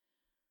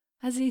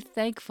As a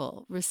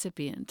thankful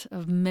recipient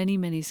of many,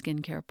 many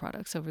skincare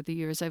products over the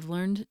years, I've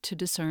learned to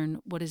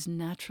discern what is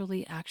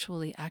naturally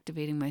actually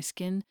activating my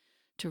skin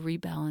to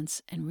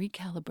rebalance and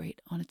recalibrate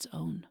on its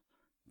own.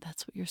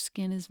 That's what your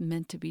skin is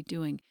meant to be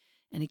doing,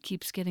 and it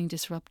keeps getting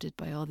disrupted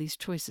by all these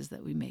choices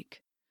that we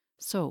make.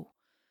 So,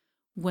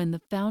 when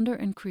the founder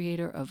and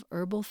creator of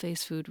Herbal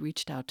Face Food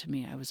reached out to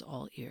me, I was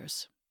all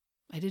ears.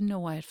 I didn't know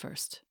why at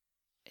first.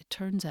 It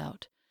turns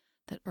out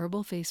that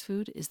Herbal Face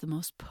Food is the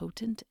most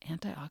potent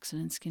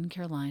antioxidant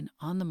skincare line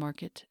on the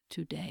market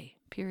today,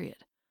 period.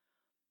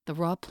 The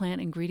raw plant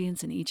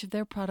ingredients in each of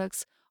their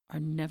products are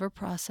never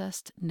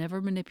processed, never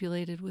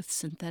manipulated with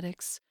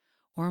synthetics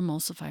or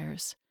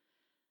emulsifiers.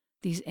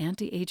 These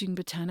anti-aging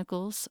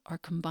botanicals are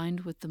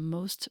combined with the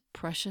most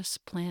precious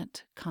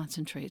plant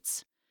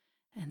concentrates,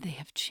 and they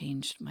have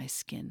changed my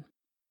skin.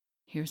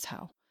 Here's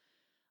how.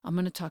 I'm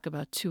going to talk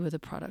about two of the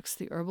products,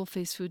 the Herbal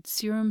Face Food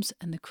serums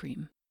and the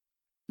cream.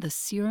 The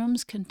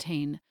serums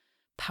contain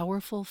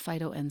powerful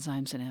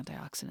phytoenzymes and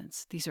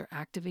antioxidants. These are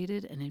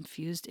activated and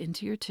infused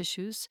into your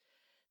tissues.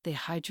 They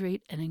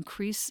hydrate and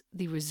increase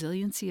the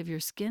resiliency of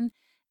your skin,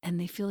 and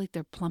they feel like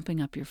they're plumping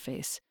up your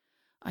face.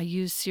 I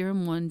use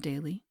Serum 1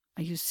 daily.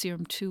 I use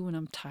Serum 2 when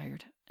I'm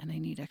tired and I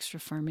need extra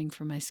firming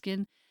for my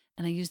skin.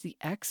 And I use the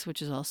X,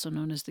 which is also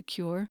known as the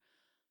Cure,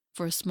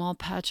 for a small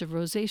patch of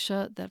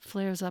rosacea that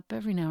flares up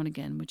every now and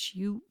again, which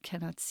you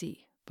cannot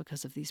see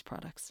because of these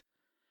products.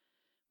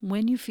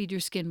 When you feed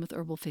your skin with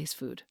Herbal Face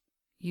Food,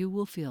 you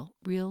will feel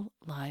real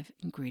live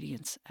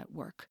ingredients at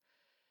work.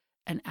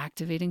 An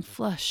activating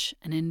flush,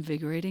 an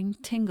invigorating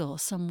tingle,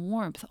 some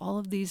warmth, all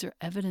of these are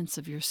evidence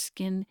of your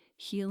skin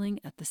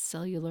healing at the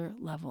cellular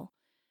level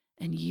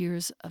and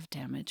years of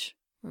damage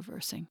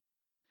reversing.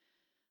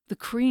 The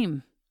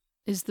cream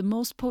is the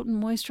most potent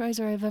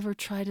moisturizer I've ever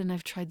tried, and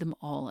I've tried them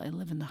all. I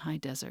live in the high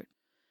desert.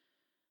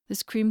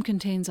 This cream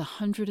contains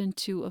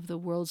 102 of the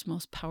world's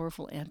most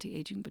powerful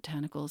anti-aging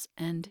botanicals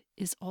and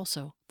is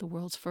also the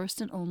world's first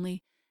and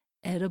only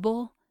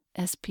edible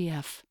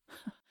SPF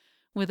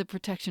with a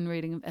protection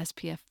rating of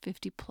SPF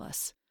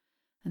 50+.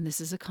 And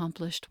this is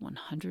accomplished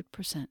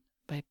 100%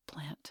 by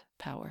plant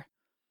power.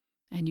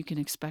 And you can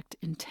expect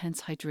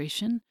intense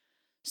hydration,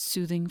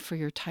 soothing for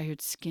your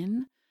tired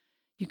skin.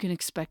 You can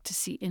expect to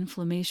see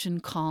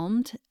inflammation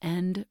calmed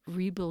and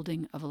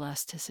rebuilding of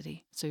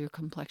elasticity, so your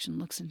complexion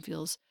looks and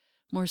feels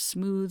more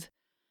smooth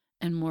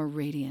and more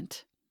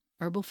radiant.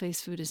 Herbal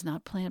Face Food is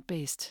not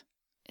plant-based.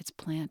 It's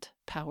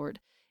plant-powered.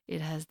 It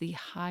has the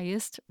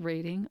highest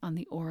rating on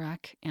the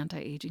ORAC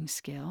anti-aging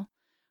scale.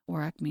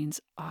 ORAC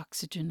means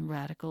oxygen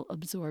radical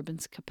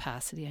absorbance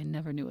capacity. I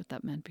never knew what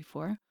that meant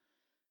before.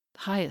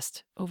 The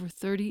highest, over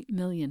 30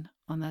 million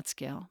on that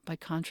scale. By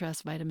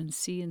contrast, vitamin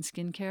C in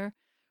skincare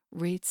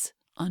rates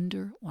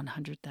under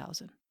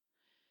 100,000.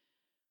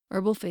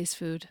 Herbal Face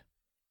Food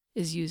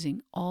is using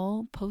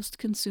all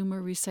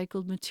post-consumer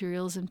recycled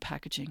materials and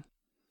packaging.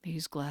 They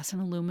use glass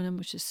and aluminum,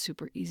 which is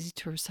super easy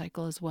to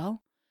recycle as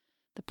well.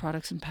 The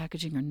products and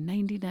packaging are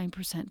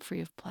 99% free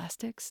of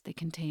plastics. They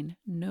contain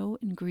no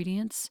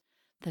ingredients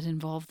that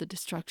involve the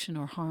destruction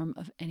or harm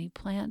of any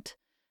plant,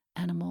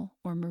 animal,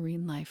 or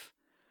marine life.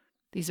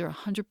 These are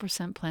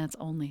 100% plants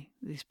only,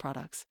 these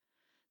products.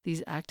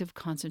 These active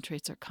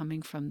concentrates are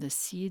coming from the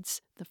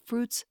seeds, the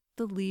fruits,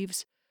 the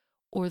leaves,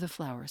 or the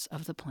flowers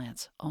of the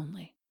plants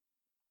only.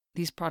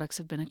 These products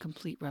have been a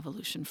complete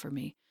revolution for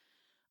me.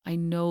 I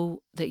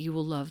know that you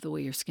will love the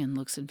way your skin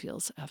looks and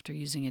feels after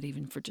using it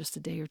even for just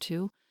a day or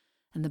two.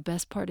 And the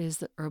best part is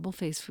that Herbal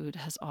Face Food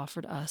has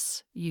offered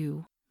us,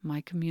 you, my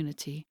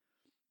community,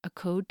 a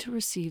code to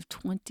receive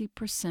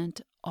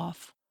 20%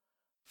 off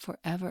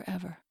forever,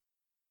 ever.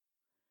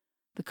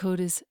 The code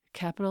is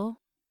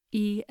capital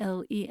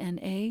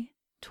ELENA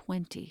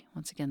 20.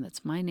 Once again,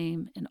 that's my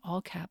name in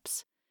all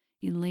caps,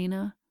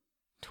 Elena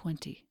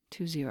 20.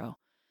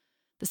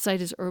 The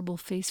site is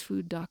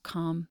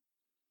herbalfacefood.com.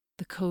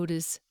 The code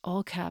is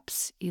all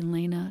caps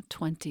Elena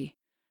 20.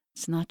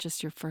 It's not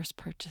just your first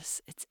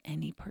purchase, it's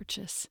any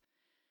purchase.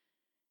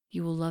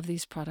 You will love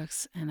these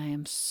products, and I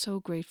am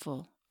so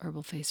grateful,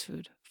 Herbal Face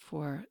Food,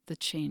 for the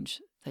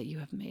change that you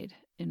have made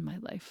in my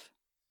life.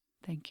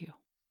 Thank you.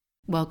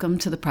 Welcome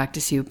to the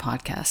Practice You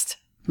podcast.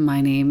 My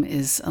name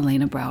is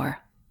Elena Brower.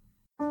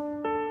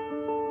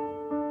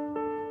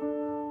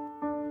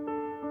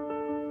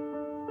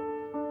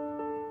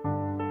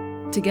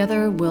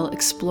 Together, we'll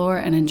explore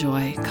and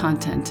enjoy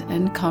content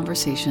and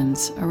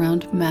conversations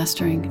around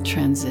mastering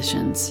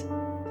transitions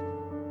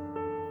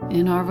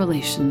in our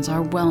relations,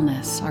 our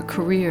wellness, our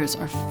careers,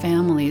 our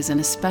families, and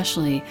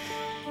especially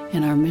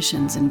in our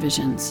missions and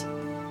visions.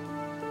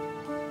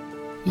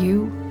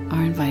 You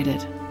are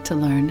invited to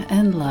learn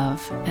and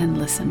love and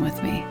listen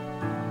with me.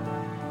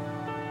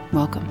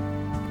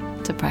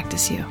 Welcome to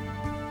Practice You.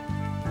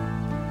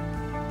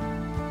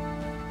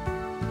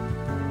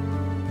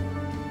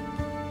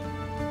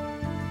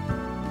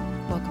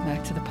 Welcome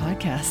back to the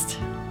podcast.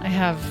 I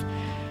have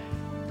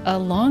a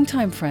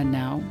longtime friend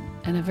now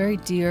and a very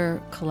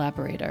dear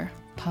collaborator,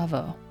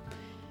 Pavo,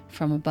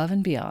 from Above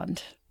and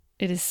Beyond.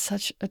 It is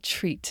such a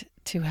treat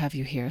to have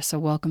you here. So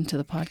welcome to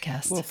the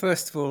podcast. Well,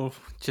 first of all,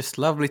 just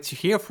lovely to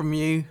hear from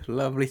you,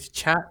 lovely to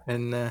chat,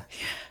 and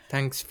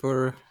thanks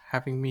for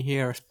having me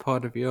here as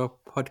part of your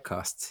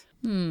podcast.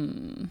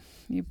 You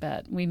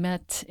bet. We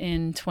met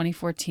in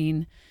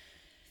 2014.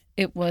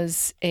 It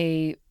was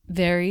a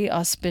very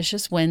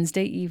auspicious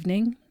Wednesday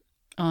evening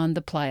on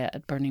the playa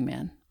at Burning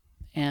Man.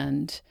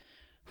 And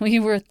we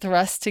were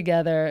thrust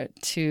together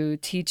to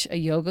teach a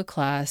yoga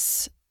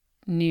class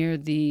near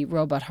the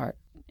Robot Heart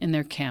in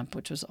their camp,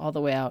 which was all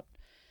the way out.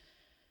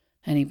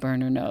 Any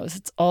burner knows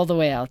it's all the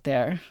way out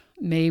there.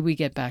 May we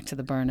get back to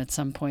the burn at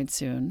some point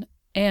soon.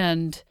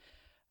 And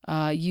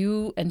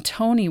you and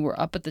Tony were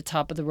up at the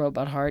top of the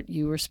Robot Heart.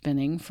 You were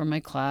spinning for my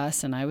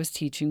class, and I was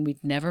teaching.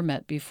 We'd never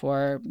met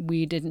before.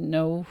 We didn't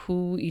know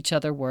who each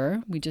other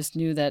were. We just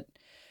knew that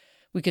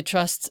we could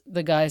trust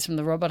the guys from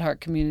the Robot Heart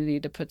community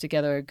to put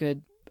together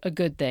a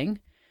good thing.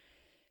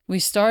 We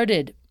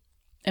started,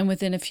 and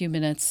within a few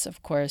minutes,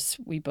 of course,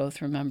 we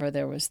both remember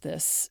there was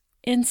this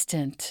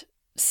instant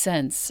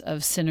sense of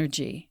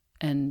synergy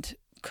and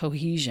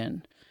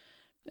cohesion.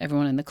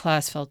 Everyone in the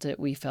class felt it.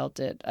 We felt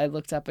it. I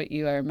looked up at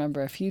you, I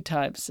remember a few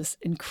times, just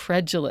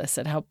incredulous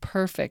at how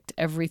perfect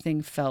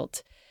everything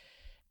felt.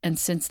 And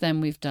since then,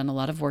 we've done a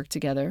lot of work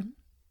together.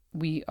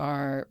 We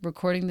are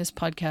recording this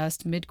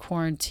podcast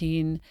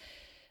mid-quarantine,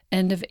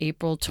 end of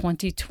April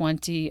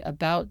 2020,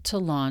 about to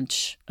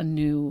launch a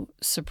new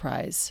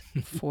surprise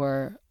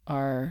for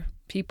our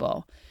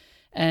people.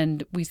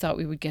 And we thought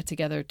we would get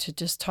together to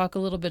just talk a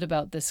little bit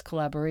about this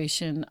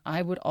collaboration.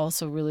 I would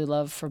also really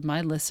love for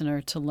my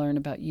listener to learn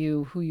about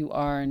you, who you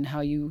are, and how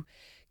you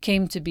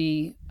came to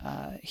be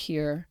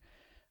here.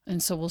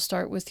 And so we'll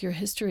start with your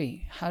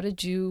history. How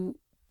did you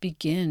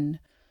begin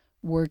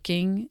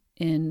working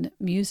in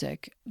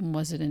music?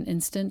 Was it an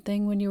instant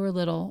thing when you were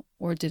little,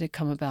 or did it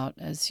come about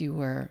as you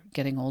were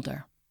getting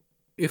older?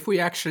 If we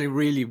actually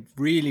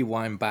really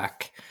wind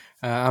back,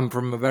 I'm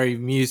from a very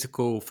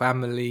musical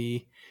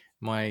family.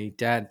 My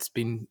dad's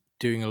been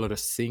doing a lot of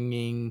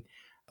singing.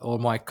 All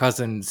my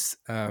cousins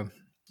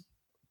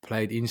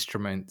played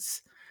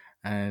instruments,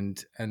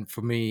 and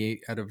for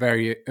me, at a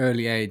very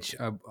early age,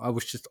 I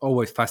was just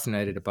always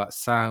fascinated about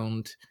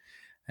sound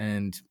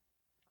and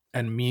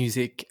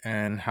music,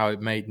 and how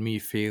it made me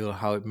feel,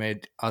 how it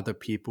made other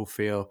people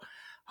feel,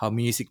 how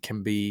music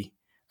can be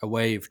a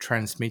way of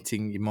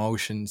transmitting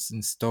emotions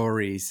and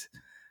stories,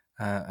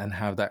 and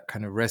how that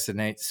kind of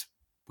resonates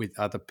with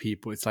other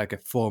people. It's like a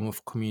form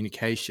of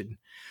communication.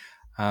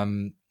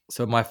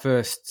 So my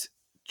first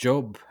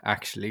job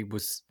actually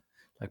was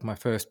like my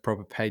first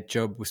proper paid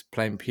job was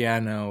playing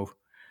piano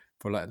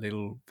for like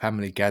little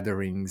family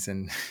gatherings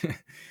and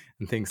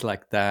and things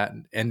like that.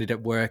 And ended up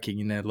working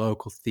in a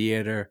local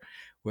theater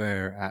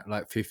where at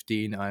like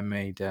 15 I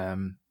made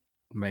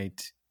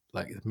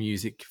like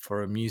music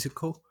for a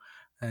musical.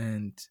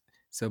 And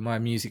so my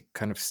music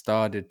kind of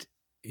started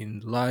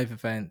in live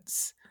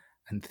events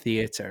and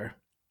theater.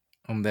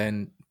 And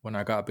then when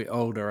I got a bit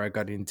older, I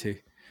got into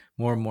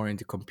more and more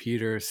into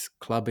computers,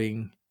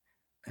 clubbing.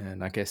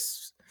 And I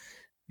guess,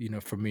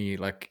 for me,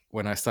 like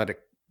when I started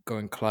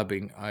going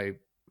clubbing,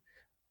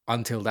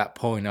 until that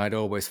point, I'd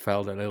always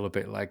felt a little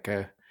bit like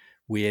a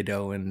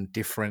weirdo and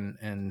different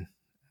and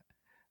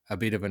a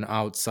bit of an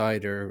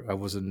outsider. I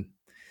wasn't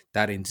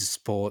that into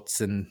sports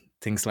and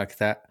things like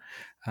that.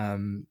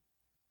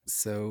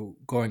 So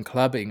going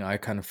clubbing, I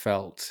kind of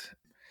felt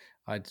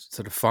I'd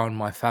sort of found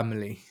my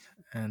family,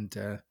 and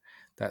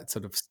that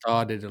sort of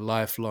started a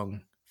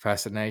lifelong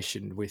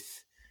fascination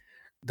with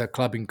the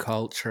clubbing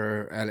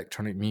culture,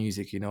 electronic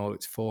music in all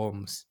its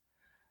forms.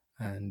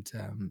 And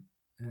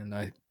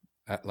I,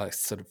 at like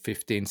sort of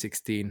 15,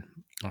 16,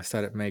 I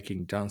started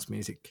making dance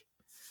music,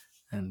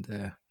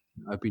 and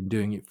I've been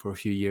doing it for a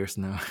few years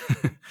now.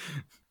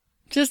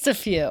 Just a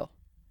few,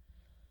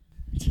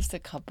 just a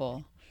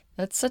couple.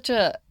 That's such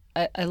a,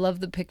 I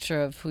love the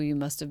picture of who you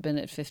must have been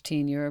at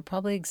 15. You're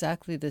probably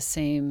exactly the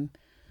same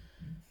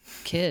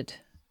kid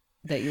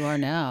that you are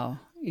now,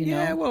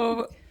 Yeah,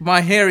 well, my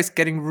hair is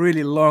getting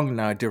really long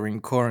now during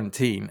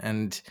quarantine,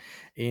 and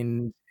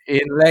in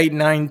late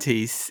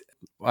 90s,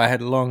 I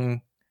had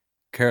long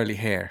curly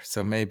hair.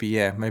 So maybe,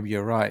 yeah, maybe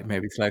you're right.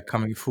 Maybe it's like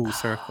coming full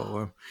circle.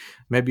 Or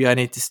maybe I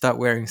need to start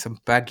wearing some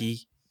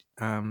baggy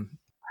um,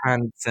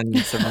 pants and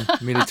some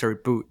military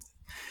boots,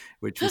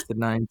 which was the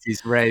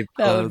 90s rave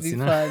That would clothes, be you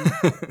know?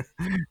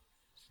 fun.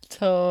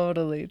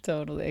 Totally,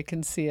 totally. I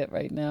can see it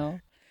right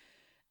now.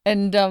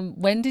 And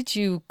when did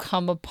you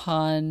come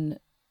upon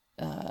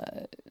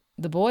uh,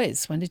 the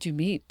boys? When did you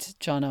meet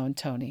Jono and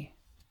Tony?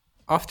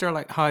 After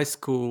like high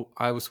school,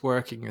 I was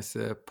working as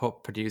a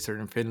pop producer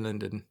in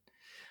Finland and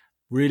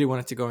really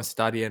wanted to go and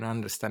study and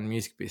understand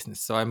music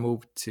business. So I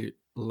moved to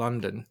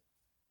London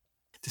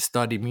to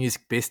study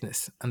music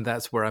business, and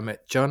that's where I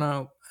met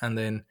Jono. And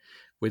then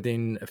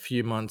within a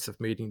few months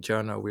of meeting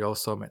Jono, we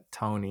also met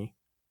Tony.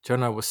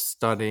 Jono was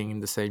studying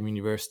in the same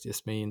university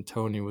as me, and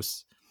Tony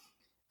was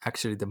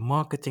actually the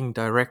marketing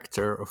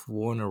director of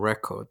Warner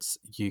Records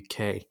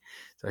UK.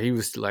 So he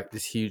was like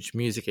this huge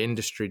music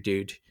industry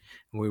dude,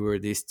 and we were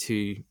these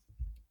two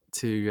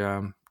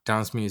to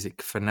dance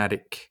music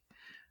fanatic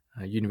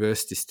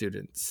university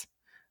students,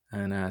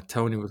 and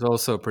Tony was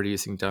also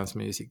producing dance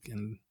music.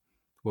 And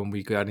when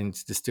we got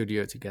into the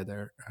studio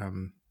together,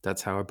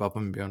 that's how Above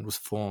and Beyond was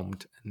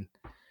formed,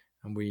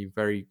 and we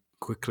very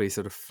quickly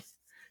sort of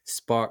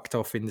sparked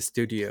off in the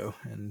studio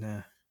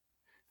and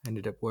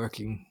ended up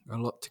working a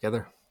lot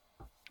together.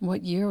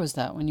 What year was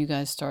that when you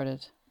guys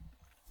started?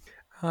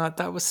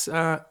 That was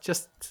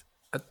just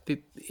at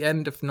the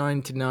end of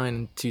 '99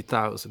 and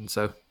 2000.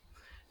 So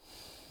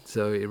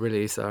it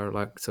really is our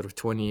like sort of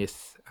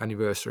 20th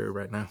anniversary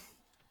right now.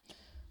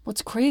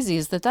 What's crazy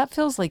is that that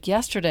feels like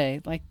yesterday.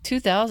 Like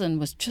 2000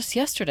 was just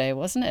yesterday,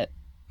 wasn't it?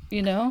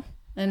 You know?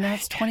 And now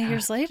it's 20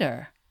 years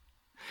later.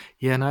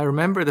 Yeah, and I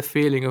remember the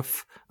feeling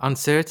of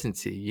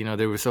uncertainty.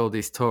 There was all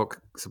these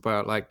talks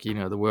about like,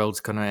 the world's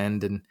gonna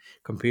end and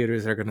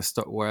computers are gonna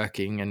stop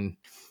working, and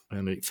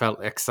it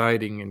felt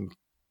exciting and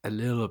a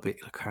little bit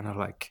kind of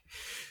like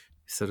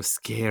sort of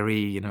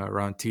scary,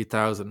 around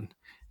 2000.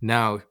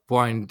 Now,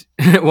 wind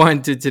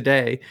wind to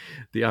today,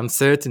 the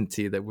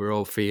uncertainty that we're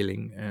all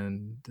feeling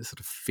and the sort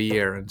of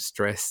fear and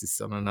stress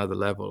is on another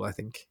level, I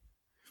think.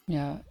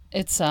 Yeah.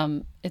 It's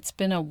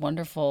been a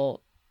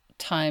wonderful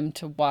time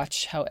to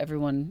watch how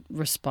everyone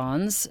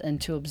responds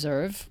and to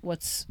observe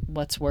what's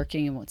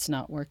working and what's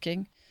not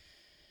working.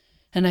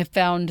 And I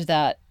found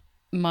that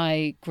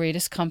my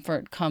greatest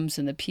comfort comes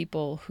in the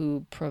people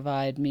who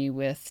provide me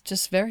with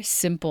just very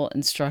simple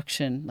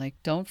instruction, like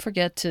don't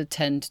forget to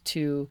tend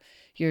to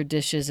your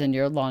dishes and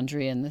your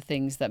laundry and the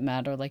things that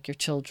matter, like your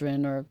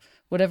children or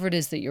whatever it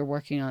is that you're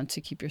working on to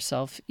keep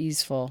yourself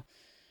easeful.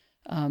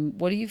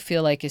 What do you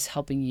feel like is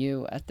helping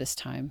you at this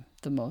time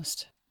the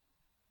most?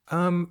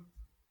 Um,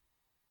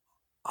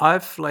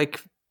 I've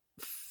like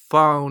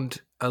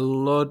found a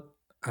lot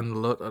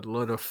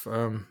of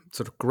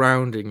sort of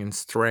grounding and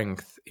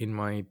strength in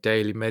my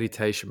daily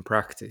meditation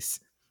practice.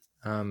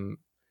 Um,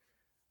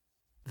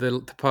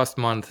 the past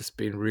month has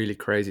been really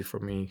crazy for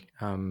me,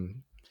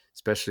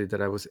 especially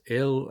that I was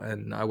ill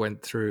and I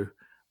went through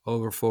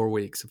over 4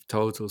 weeks of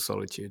total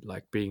solitude,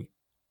 like being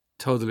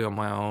totally on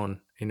my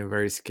own in a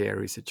very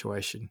scary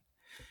situation.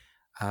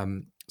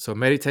 So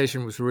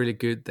meditation was really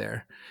good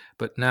there,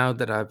 but now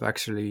that I've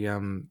actually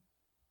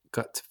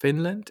got to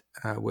Finland,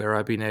 where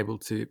I've been able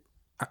to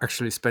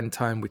actually spend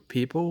time with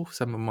people,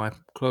 some of my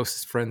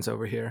closest friends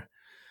over here,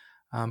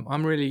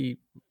 I'm really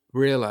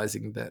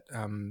realizing that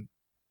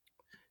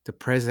the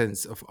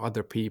presence of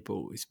other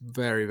people is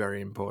very,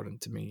 very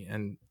important to me,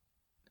 and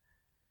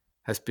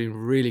has been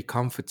really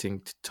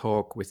comforting to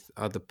talk with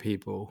other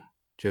people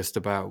just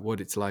about what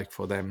it's like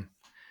for them,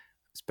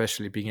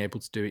 especially being able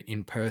to do it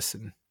in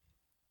person.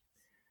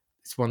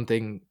 It's one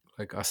thing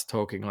like us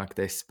talking like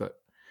this,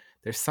 but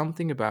there's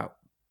something about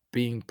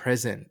being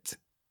present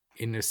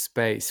in a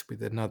space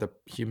with another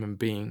human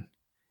being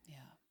Yeah.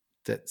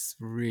 that's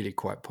really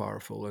quite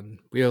powerful. And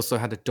we also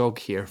had a dog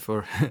here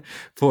for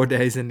 4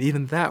 days, and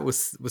even that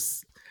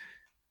was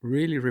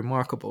really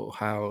remarkable,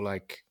 how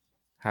like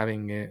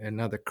having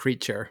another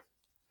creature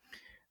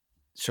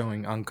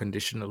showing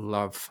unconditional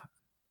love,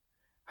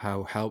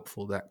 how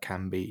helpful that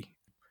can be.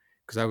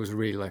 Because I was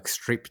really like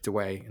stripped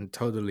away and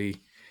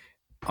totally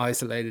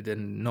isolated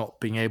and not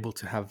being able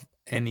to have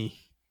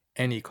any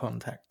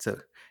contact. So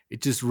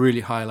it just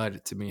really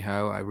highlighted to me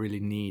how I really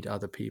need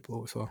other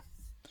people as well.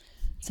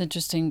 It's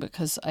interesting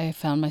because I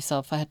found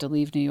myself, I had to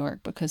leave New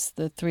York because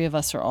the three of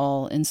us are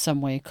all in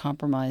some way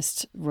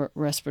compromised,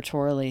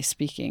 respiratorily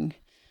speaking.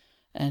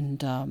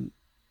 And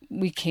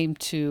we came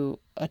to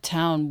a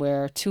town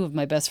where two of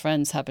my best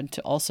friends happened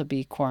to also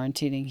be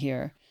quarantining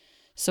here.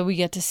 So we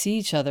get to see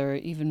each other,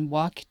 even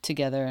walk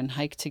together and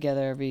hike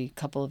together every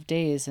couple of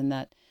days. And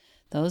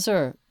those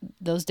are,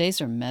 those days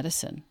are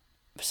medicine.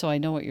 So I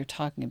know what you're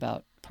talking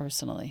about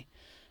personally.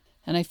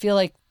 And I feel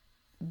like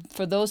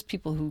for those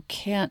people who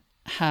can't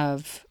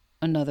have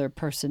another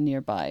person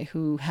nearby,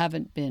 who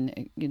haven't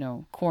been,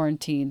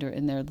 quarantined or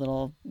in their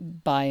little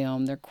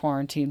biome, their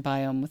quarantine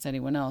biome with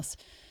anyone else,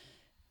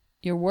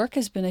 your work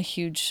has been a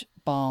huge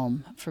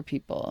balm for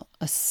people,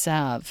 a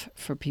salve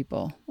for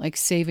people, like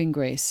saving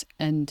grace.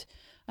 And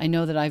I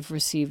know that I've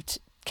received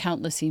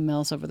countless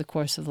emails over the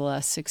course of the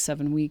last 6,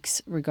 7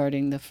 weeks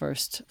regarding the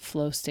first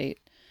flow state,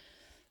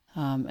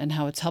 and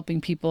how it's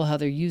helping people, how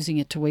they're using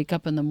it to wake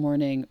up in the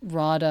morning.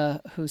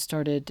 Rada, who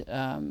started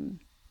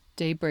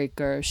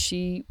Daybreaker,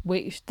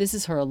 this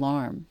is her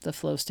alarm. The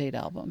Flow State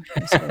album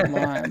is her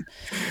alarm.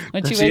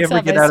 When Does she she wakes ever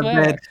up, get I out of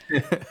bed?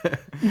 swear.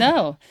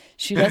 No,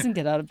 she doesn't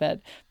get out of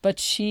bed. But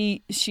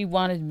she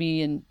wanted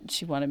me, and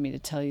she wanted me to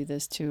tell you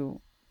this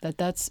too,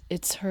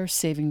 it's her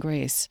saving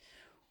grace.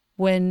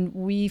 When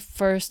we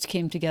first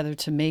came together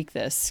to make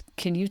this,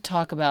 can you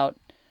talk about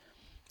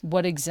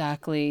what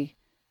exactly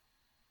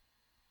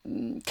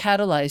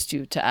catalyzed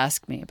you to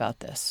ask me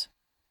about this?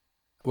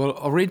 Well,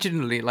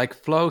 originally, like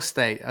Flow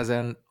State as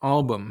an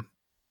album,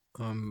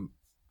 um,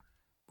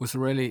 was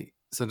really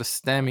sort of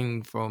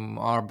stemming from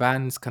our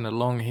band's kind of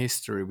long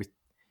history with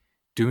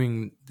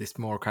doing this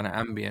more kind of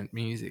ambient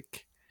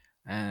music,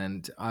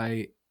 and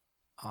I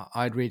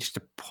I'd reached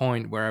a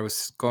point where I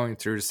was going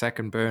through the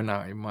second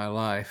burnout in my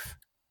life,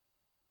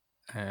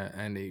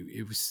 and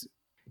it was,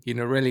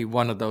 really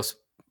one of those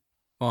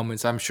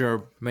moments. I'm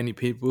sure many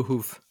people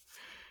who've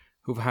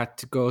had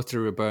to go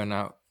through a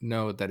burnout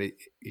know that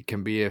it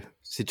can be a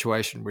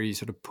situation where you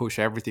sort of push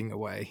everything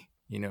away,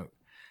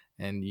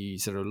 and you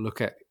sort of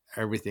look at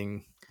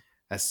everything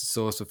as a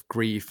source of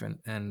grief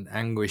and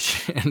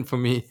anguish. And for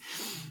me,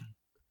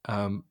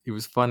 it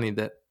was funny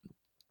that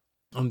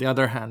on the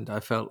other hand, I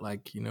felt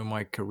like,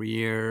 my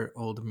career,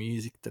 all the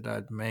music that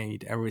I'd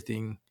made,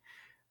 everything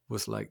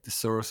was like the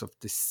source of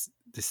this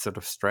sort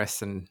of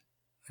stress and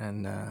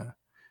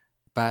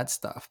bad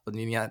stuff. But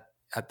then yet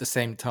at the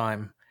same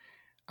time,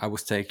 I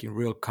was taking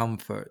real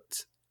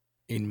comfort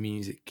in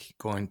music,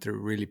 going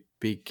through really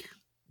big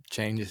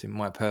changes in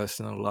my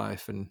personal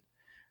life and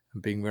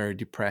being very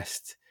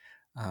depressed.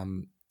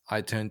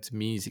 I turned to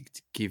music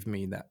to give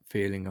me that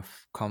feeling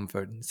of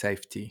comfort and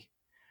safety.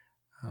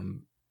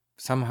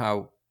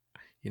 Somehow,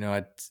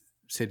 I'd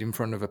sit in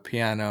front of a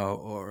piano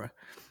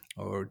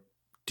or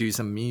do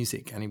some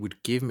music, and it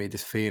would give me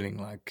this feeling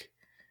like,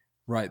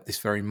 right this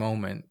very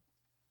moment,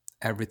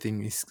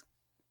 everything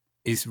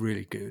is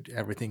really good.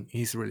 Everything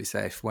is really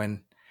safe.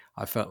 When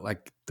I felt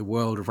like the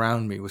world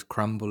around me was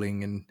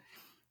crumbling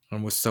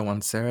and was so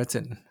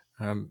uncertain,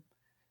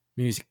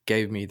 music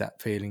gave me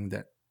that feeling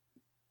that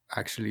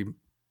actually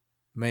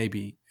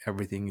maybe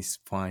everything is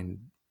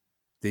fine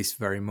this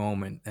very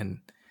moment. And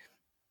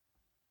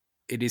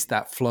it is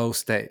that flow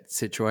state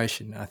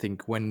situation. I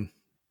think when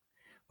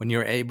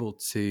you're able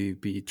to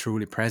be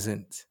truly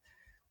present,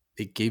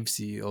 it gives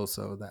you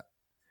also that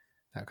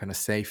kind of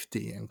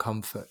safety and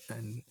comfort.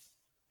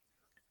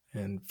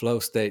 And flow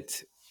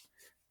state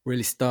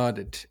really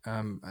started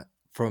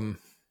from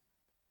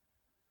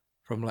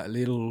like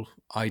little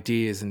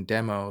ideas and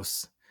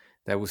demos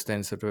that was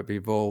then sort of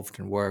evolved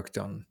and worked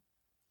on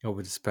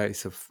over the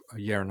space of a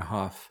year and a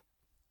half.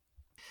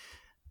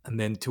 And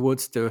then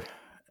towards the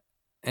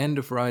end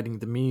of writing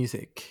the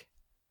music,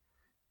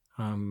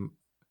 when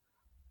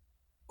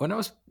I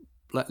was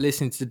like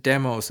listening to the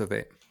demos of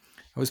it,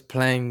 I was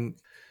playing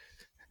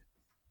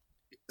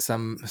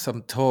some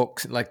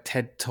talks like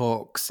TED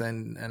talks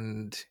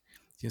and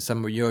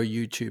some of your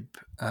YouTube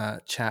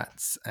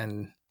chats,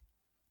 and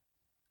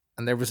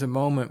there was a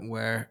moment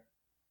where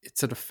it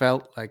sort of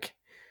felt like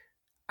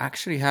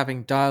actually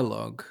having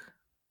dialogue,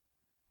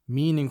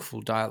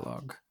 meaningful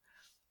dialogue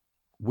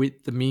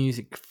with the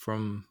music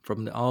from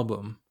the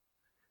album.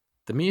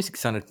 The music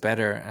sounded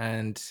better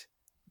and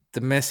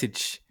the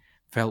message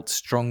felt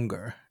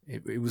stronger.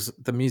 It was,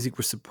 the music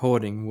was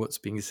supporting what's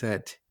being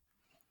said,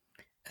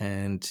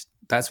 and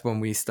that's when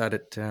we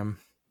started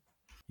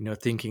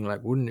thinking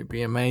like, wouldn't it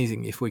be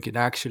amazing if we could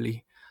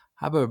actually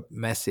have a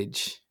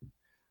message,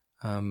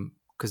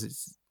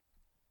 because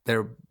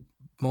they're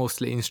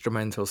mostly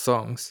instrumental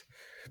songs.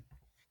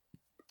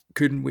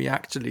 Couldn't we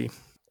actually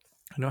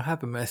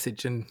have a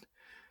message and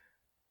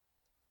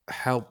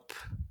help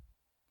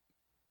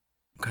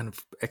kind of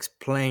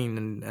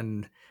explain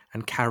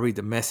and carry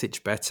the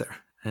message better?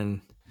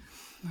 And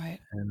Right.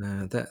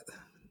 that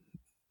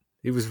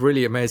it was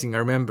really amazing. I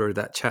remember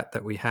that chat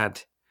that we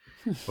had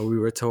where we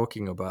were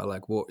talking about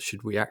like, what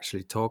should we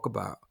actually talk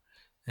about,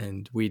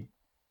 and we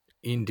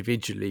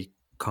individually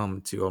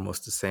come to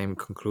almost the same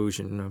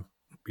conclusion of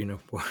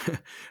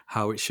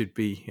how it should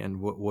be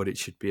and what it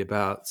should be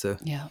about. So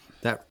Yeah.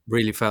 that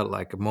really felt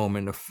like a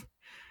moment of,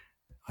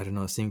 I don't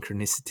know,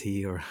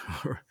 synchronicity or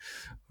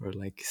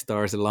like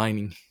stars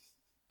aligning.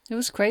 It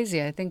was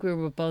crazy. I think we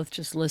were both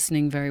just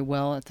listening very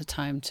well at the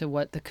time to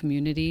what the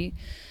community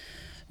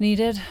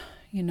needed,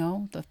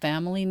 the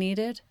family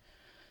needed,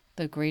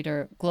 the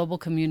greater global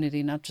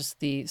community, not just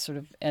the sort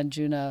of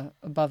Anjuna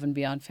above and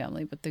beyond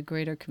family, but the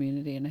greater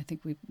community. And I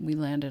think we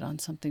landed on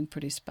something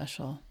pretty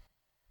special.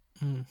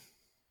 Mm.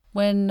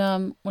 When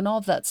all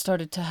of that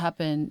started to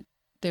happen,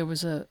 there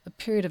was a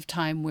period of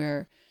time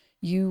where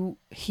you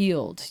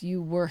healed,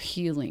 you were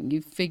healing,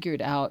 you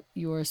figured out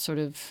your sort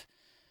of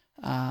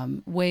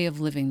way of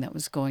living that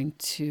was going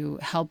to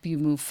help you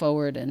move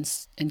forward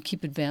and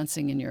keep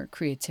advancing in your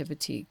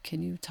creativity.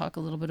 Can you talk a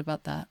little bit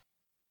about that?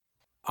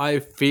 I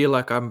feel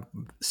like I'm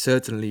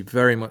certainly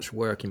very much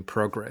work in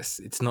progress.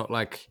 It's not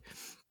like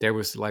there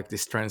was like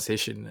this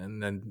transition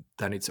and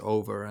then it's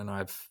over and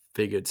I've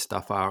figured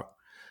stuff out.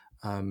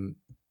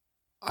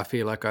 I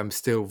feel like I'm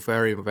still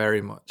very,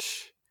 very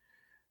much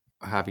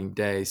having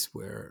days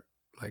where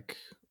like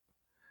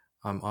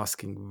I'm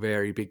asking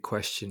very big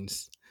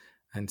questions,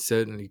 and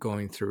certainly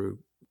going through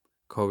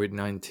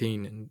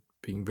COVID-19 and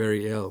being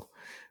very ill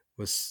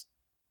was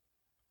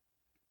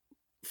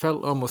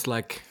felt almost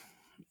like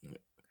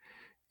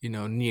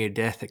near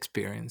death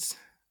experience.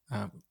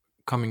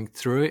 Coming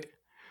through it,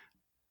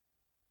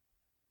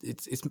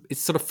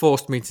 it's sort of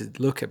forced me to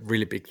look at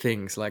really big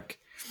things like,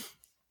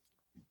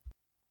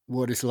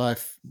 what is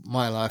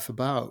my life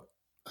about?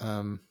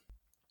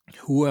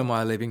 Who am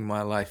I living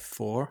my life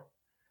for?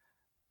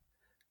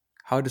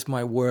 How does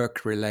my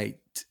work relate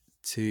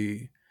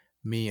to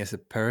me as a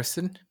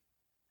person?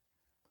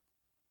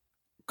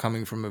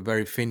 coming from a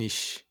very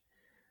Finnish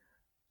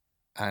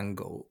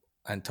angle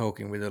and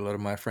talking with a lot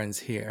of my friends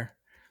here,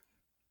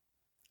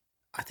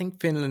 I think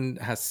Finland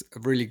has a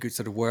really good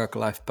sort of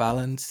work-life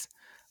balance,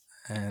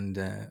 and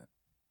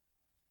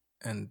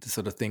the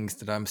sort of things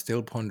that I'm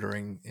still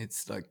pondering.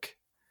 It's like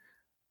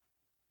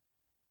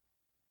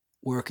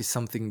work is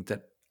something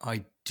that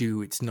I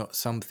do. It's not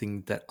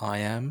something that I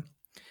am.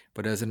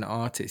 But as an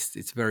artist,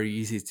 it's very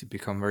easy to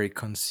become very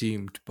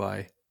consumed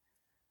by,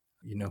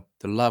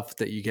 the love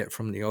that you get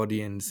from the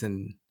audience,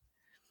 and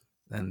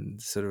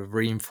sort of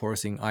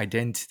reinforcing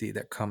identity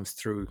that comes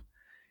through.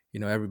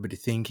 Everybody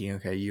thinking,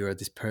 okay, you are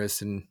this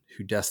person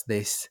who does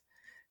this,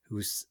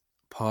 who's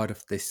part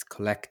of this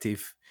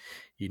collective,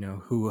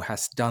 who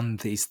has done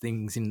these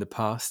things in the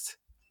past.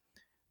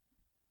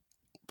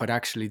 But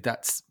actually,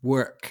 that's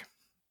work.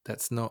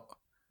 That's not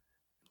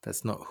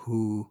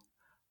who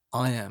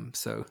I am.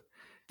 So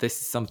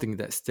this is something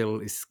that still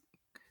is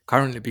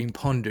currently being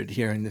pondered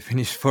here in the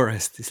Finnish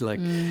forest. It's like,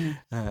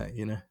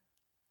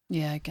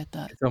 Yeah, I get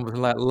that. it's almost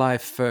like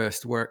life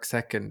first, work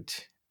second.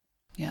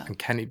 Yeah. And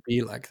can it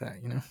be like that,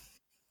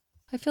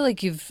 I feel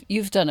like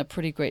you've done a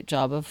pretty great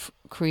job of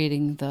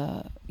creating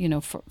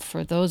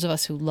for those of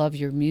us who love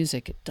your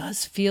music, it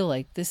does feel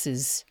like this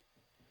is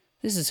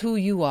who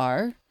you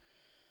are,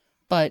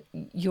 but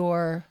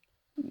your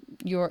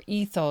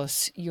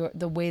ethos,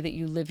 the way that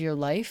you live your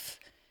life,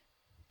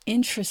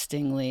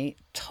 interestingly,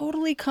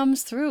 totally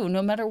comes through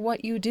no matter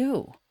what you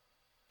do.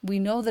 We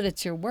know that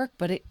it's your work,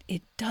 but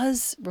it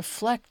does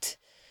reflect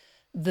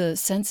the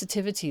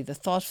sensitivity, the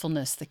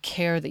thoughtfulness, the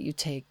care that you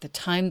take, the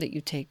time that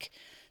you take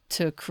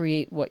to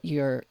create what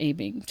you're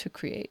aiming to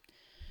create.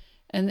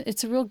 And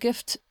it's a real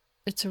gift.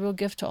 It's a real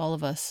gift to all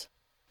of us.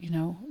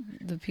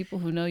 The people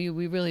who know you,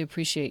 we really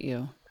appreciate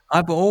you.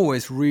 I've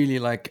always really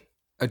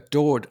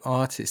adored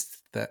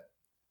artists that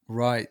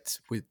write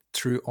with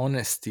true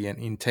honesty and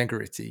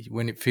integrity,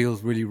 when it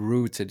feels really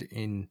rooted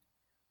in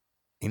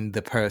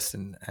the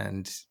person,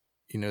 and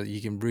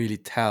you can really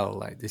tell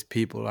like these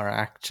people are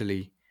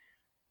actually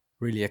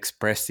really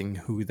expressing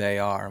who they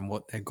are and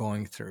what they're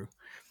going through.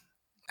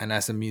 And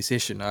as a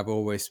musician, I've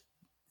always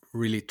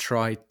really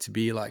tried to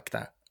be like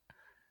that,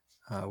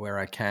 where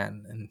I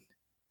can. And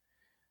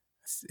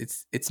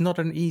it's not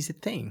an easy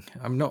thing.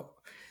 I'm not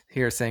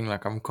here saying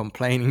like I'm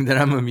complaining that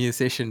I'm a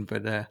musician,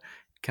 but it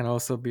can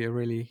also be a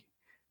really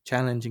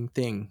challenging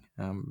thing,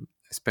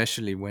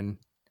 especially when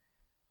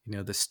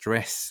the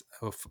stress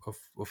of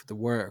the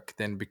work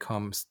then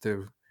becomes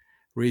the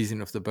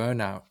reason of the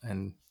burnout.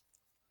 And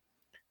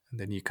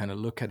then you kind of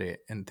look at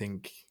it and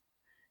think,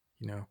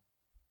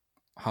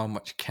 how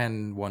much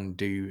can one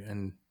do?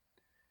 And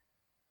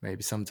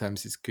maybe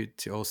sometimes it's good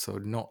to also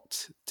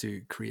not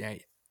to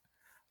create,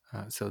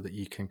 so that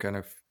you can kind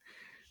of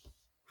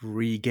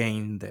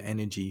regain the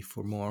energy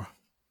for more.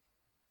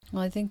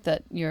 Well, I think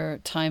that your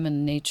time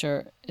in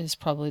nature is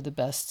probably the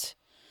best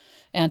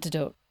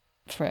antidote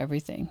for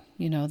everything.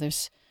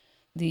 There's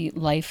the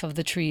life of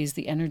the trees,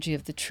 the energy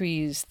of the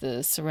trees,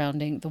 the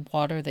surrounding, the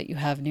water that you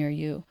have near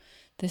you.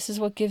 This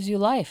is what gives you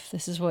life.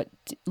 This is what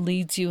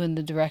leads you in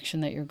the direction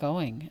that you're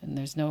going. And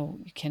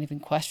you can't even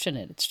question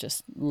it. It's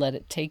just let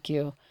it take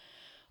you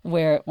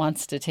where it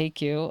wants to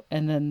take you.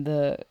 And then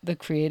the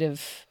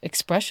creative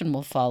expression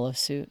will follow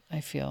suit, I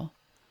feel.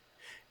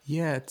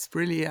 Yeah, it's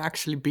really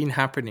actually been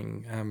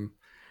happening.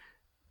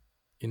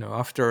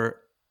 After,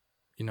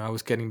 I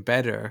was getting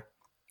better,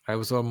 I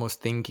was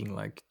almost thinking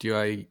like, do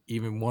I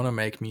even want to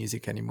make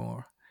music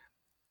anymore?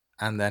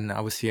 And then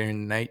I was here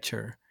in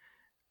nature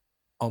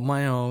on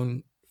my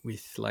own,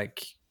 with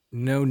like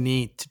no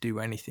need to do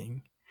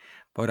anything,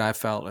 but I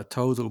felt a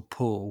total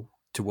pull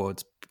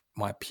towards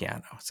my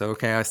piano. So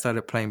okay, I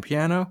started playing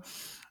piano,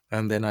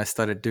 and then I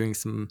started doing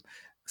some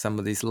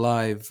of these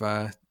live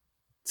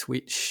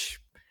Twitch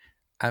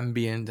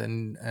ambient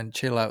and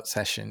chill out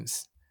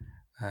sessions,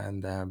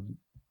 and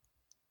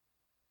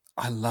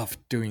I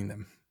loved doing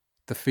them.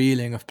 The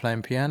feeling of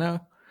playing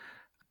piano,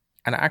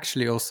 and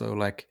actually also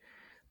like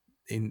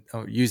in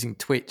using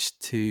Twitch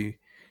to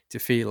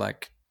feel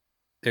like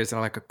there's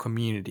like a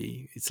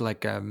community. It's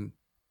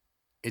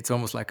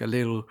almost like a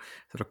little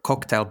sort of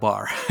cocktail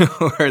bar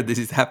where this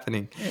is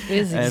happening. It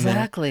is, and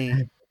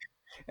exactly.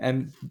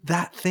 and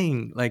that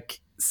thing like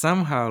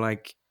somehow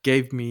like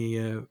gave me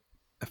a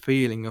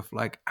feeling of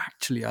like,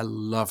 actually I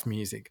love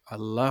music, I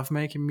love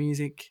making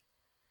music,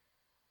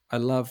 I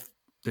love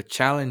the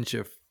challenge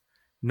of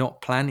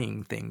not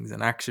planning things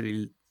and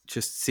actually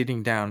just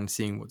sitting down and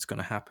seeing what's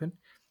going to happen.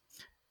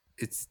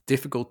 It's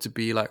difficult to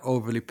be like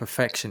overly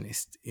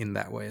perfectionist in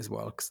that way as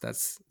well, because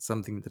that's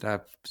something that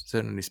I've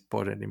certainly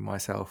spotted in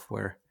myself,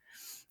 where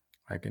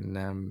I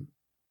can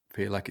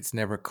feel like it's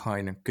never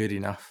kind of good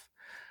enough.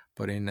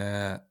 But in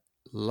a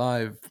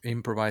live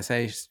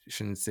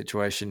improvisation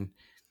situation,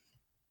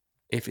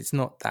 if it's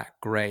not that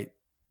great,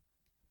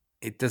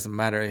 it doesn't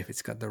matter if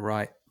it's got the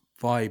right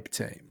vibe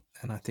to it.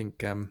 And I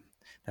think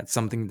that's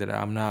something that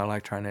I'm now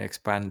like trying to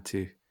expand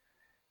to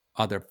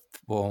other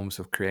forms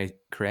of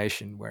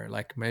creation, where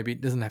like maybe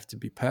it doesn't have to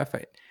be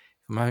perfect.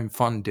 If I'm having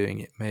fun doing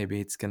it, maybe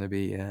it's going to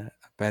be a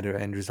better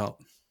end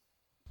result.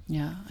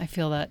 Yeah, I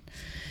feel that.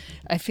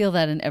 I feel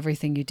that in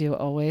everything you do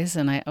always.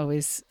 And I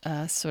always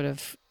sort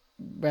of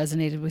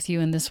resonated with you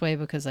in this way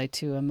because I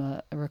too am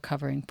a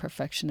recovering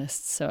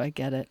perfectionist. So I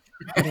get it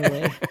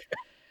totally.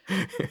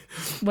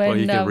 Well,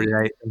 you When can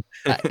relate.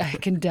 I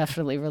can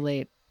definitely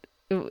relate.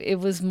 It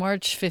was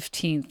March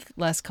 15th,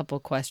 last couple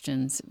of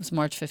questions. It was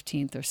March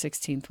 15th or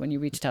 16th when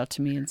you reached out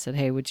to me and said,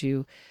 hey, would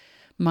you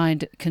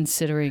mind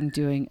considering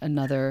doing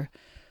another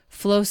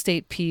flow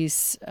state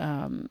piece?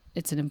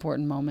 It's an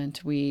important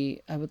moment.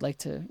 I would like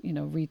to,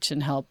 reach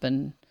and help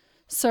and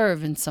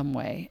serve in some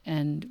way.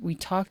 And we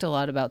talked a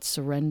lot about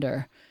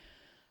surrender.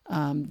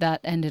 That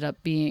ended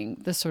up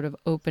being the sort of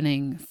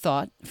opening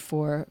thought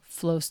for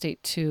Flow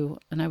State 2.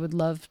 And I would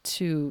love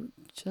to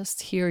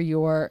just hear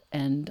your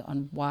end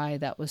on why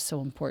that was so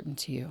important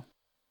to you.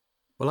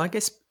 Well, I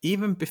guess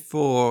even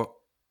before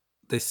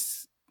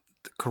this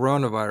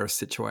coronavirus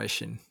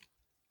situation,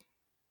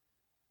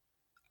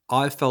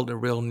 I felt a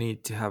real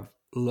need to have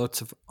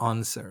lots of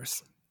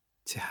answers,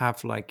 to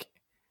have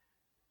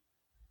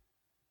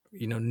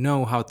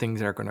know how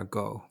things are going to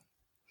go.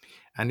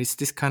 And it's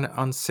this kind of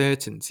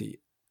uncertainty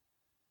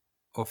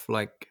of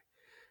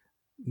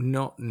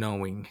not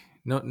knowing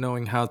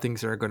how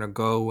things are going to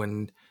go,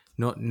 and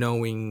not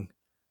knowing,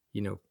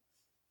 you know,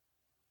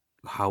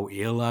 how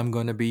ill I'm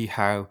going to be,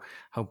 how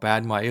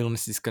bad my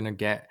illness is going to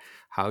get,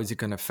 how is it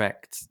going to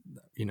affect,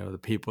 the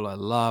people I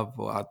love,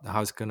 or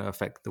how it's going to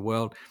affect the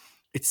world.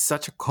 It's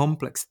such a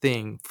complex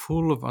thing,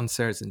 full of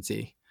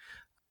uncertainty.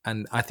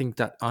 And I think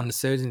that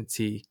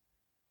uncertainty,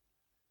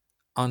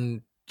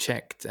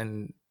 unchecked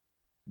and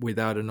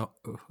without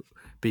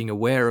being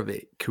aware of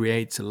it,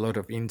 creates a lot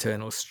of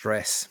internal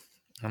stress.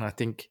 And I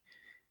think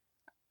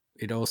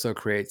it also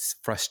creates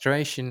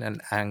frustration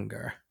and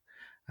anger.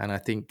 And I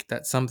think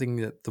that's something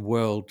that the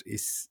world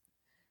is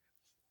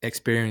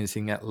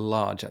experiencing at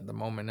large at the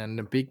moment. And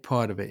a big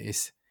part of it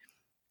is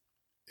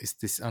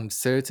this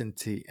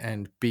uncertainty,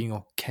 and being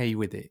okay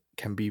with it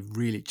can be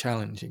really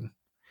challenging.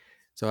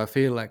 So I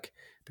feel like,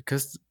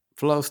 because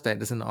Flow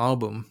State as an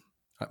album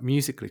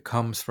musically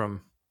comes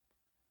from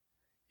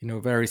a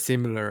very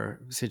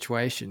similar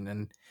situation,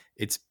 and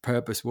its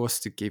purpose was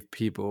to give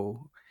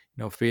people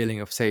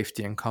feeling of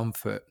safety and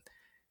comfort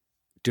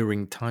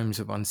during times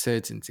of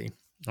uncertainty.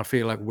 I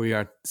feel like we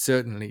are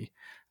certainly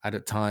at a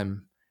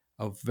time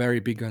of very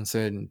big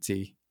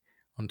uncertainty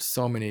on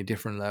so many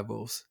different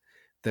levels,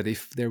 that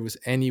if there was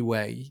any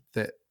way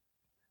that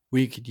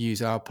we could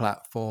use our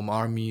platform,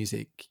 our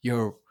music,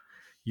 your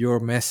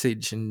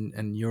message,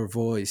 and your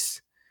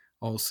voice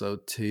also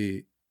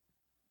to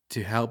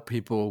help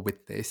people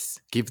with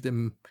this, give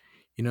them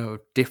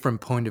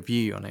different point of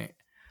view on it,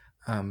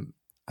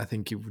 I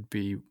think it would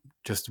be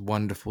just a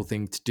wonderful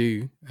thing to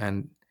do.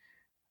 And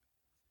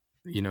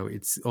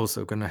it's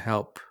also going to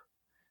help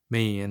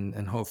me,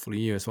 and hopefully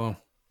you as well.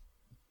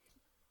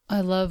 I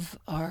love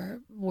our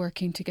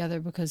working together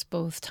because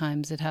both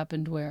times it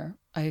happened where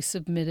I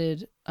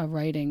submitted a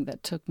writing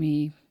that took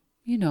me,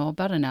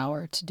 about an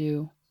hour to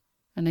do.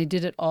 And I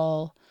did it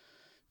all.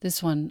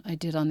 This one I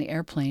did on the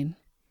airplane,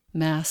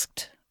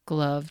 masked,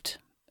 gloved,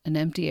 an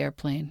empty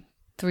airplane,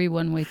 3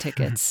 one-way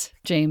tickets,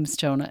 James,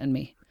 Jonah, and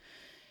me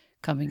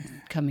coming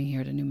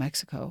here to New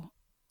Mexico.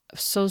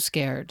 So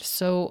scared,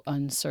 so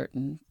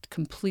uncertain,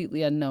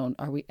 completely unknown.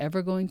 Are we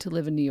ever going to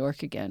live in New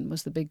York again?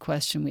 Was the big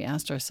question we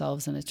asked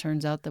ourselves, and it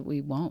turns out that we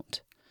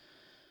won't.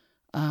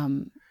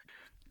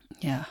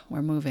 Yeah,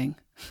 we're moving.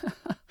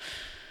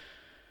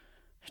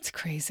 It's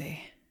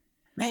crazy.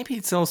 Maybe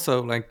it's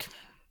also like,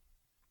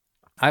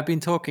 I've been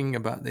talking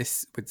about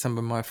this with some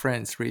of my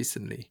friends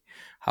recently,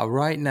 how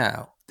right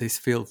now this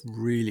feels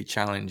really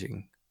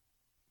challenging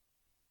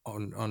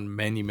on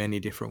many,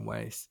 many different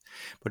ways.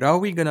 But are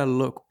we going to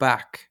look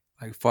back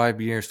like 5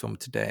 years from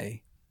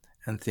today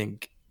and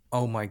think,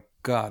 oh my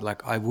God,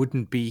 like I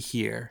wouldn't be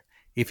here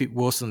if it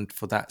wasn't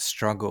for that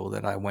struggle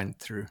that I went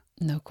through?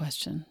 No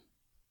question.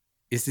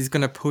 Is this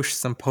going to push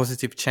some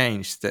positive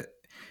change that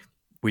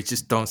we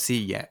just don't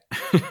see yet?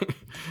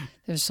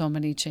 There's so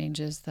many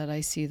changes that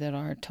I see that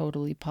are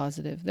totally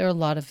positive. There are a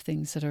lot of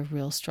things that are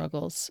real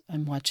struggles.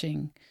 I'm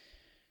watching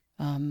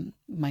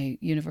my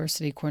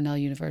university, Cornell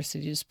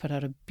University, just put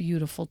out a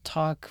beautiful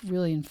talk,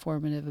 really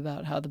informative,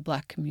 about how the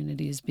Black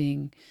community is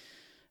being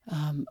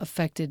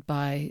affected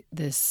by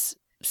this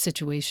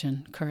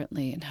situation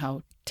currently, and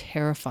how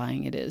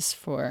terrifying it is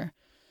for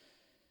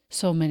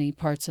so many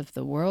parts of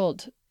the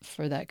world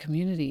for that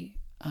community.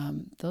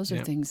 Those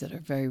are things that are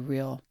very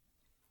real.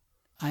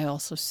 I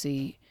also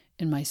see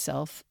in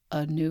myself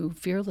a new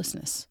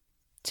fearlessness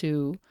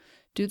to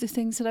do the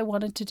things that I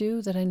wanted to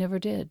do that I never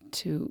did,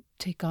 to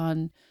take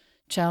on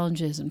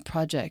challenges and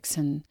projects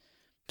and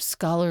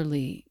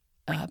scholarly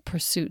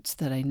pursuits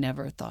that I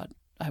never thought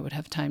I would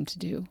have time to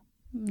do.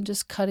 I'm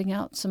just cutting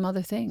out some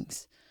other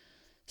things.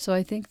 So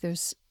I think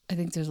there's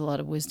a lot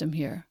of wisdom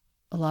here,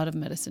 a lot of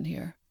medicine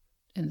here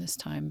in this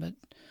time, but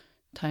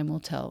time will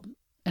tell.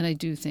 And I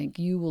do think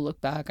you will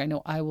look back. I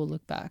know I will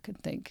look back and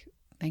think,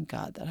 thank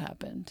God that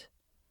happened.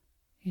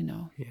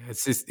 Yeah,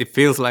 it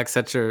feels like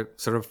such a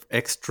sort of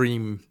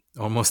extreme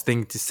almost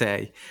thing to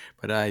say,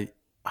 but I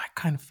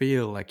kind of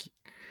feel like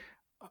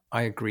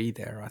I agree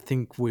there. I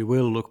think we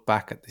will look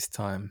back at this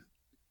time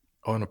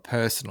on a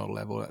personal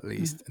level, at Mm,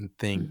 least, and mm,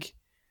 think,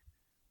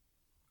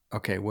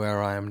 okay,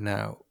 where I am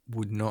now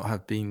would not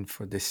have been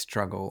for this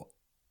struggle,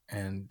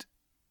 and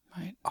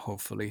right.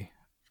 hopefully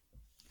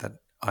that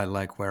I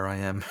like where I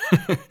am.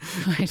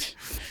 Right.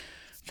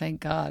 Thank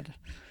God.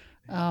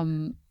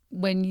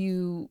 When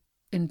you,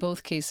 in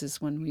both cases,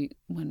 when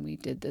we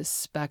did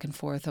this back and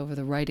forth over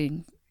the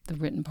writing, the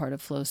written part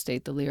of Flow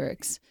State, the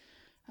lyrics,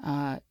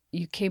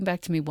 you came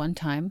back to me one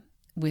time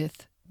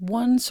with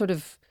one sort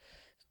of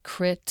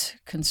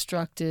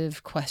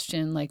constructive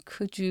question, like,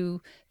 could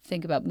you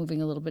think about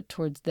moving a little bit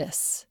towards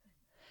this?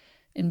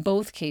 In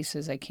both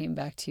cases, I came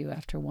back to you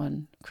after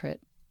one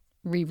crit,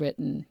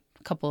 rewritten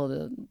a couple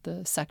of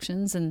the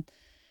sections, and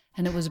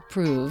it was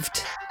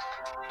approved.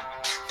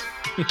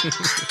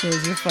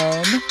 There's your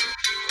phone.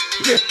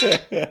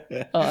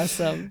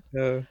 Awesome.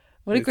 Oh,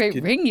 What a that's great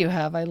good. ring you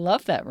have. I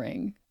love that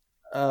ring.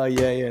 Oh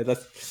yeah, yeah.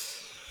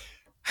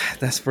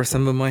 That's for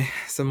some of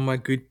my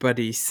good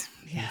buddies.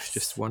 It was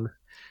just Yes. one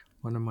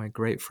of my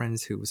great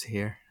friends who was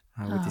here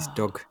with his Oh,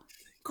 dog,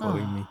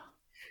 calling oh, me,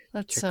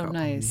 that's check so up on me.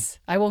 nice.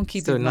 I won't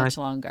keep you So nice. much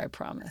longer, I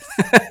promise.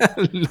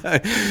 No, I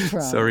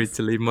sorry promise.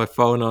 to leave my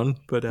phone on,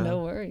 but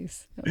No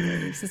worries. No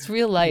worries. It's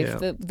real life.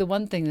 yeah. The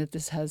one thing that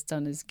this has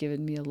done is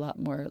given me a lot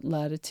more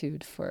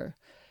latitude for,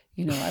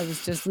 I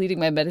was just leading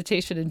my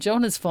meditation and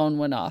Jonah's phone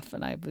went off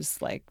and I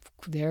was like,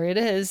 there it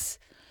is.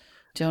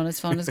 Jonah's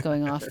phone is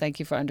going off. Thank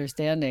you for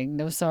understanding.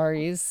 No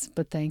sorries,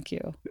 but thank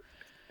you.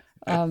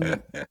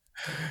 Um,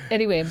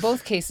 anyway, in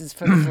both cases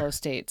for the flow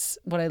states,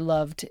 what I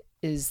loved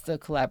is the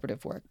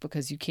collaborative work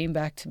because you came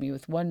back to me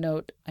with one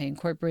note, I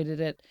incorporated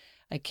it,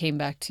 I came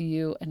back to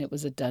you, and it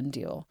was a done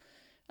deal.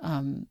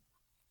 Um,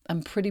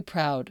 I'm pretty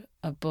proud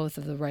of both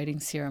of the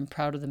writings here. I'm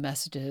proud of the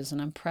messages,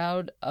 and I'm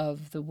proud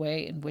of the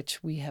way in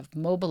which we have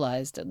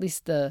mobilized, at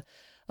least the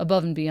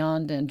Above and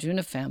Beyond and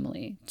Juna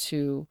family,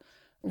 to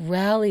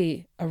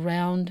rally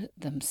around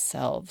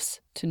themselves,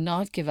 to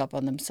not give up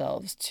on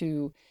themselves,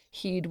 to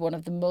heed one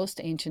of the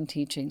most ancient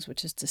teachings,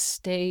 which is to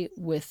stay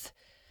with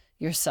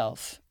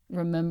yourself.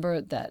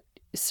 Remember that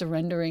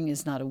surrendering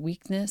is not a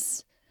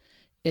weakness.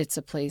 It's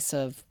a place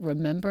of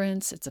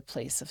remembrance. It's a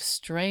place of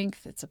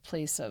strength. It's a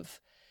place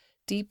of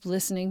deep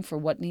listening for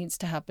what needs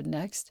to happen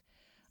next.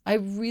 I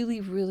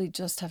really, really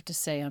just have to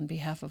say, on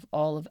behalf of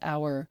all of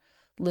our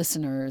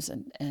listeners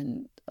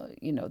and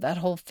that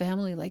whole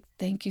family, like,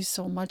 thank you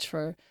so much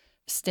for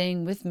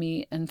staying with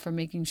me and for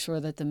making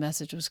sure that the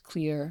message was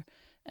clear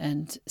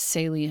and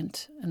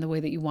salient and the way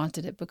that you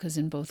wanted it, because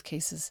in both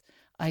cases,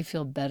 I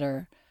feel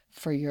better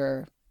for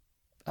your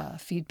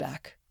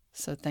feedback.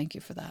 So thank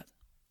you for that.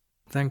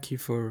 Thank you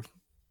for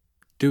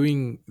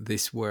doing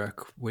this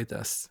work with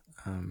us.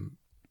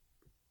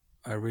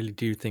 I really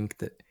do think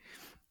that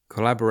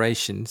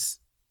collaborations,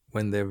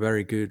 when they're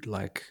very good,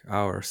 like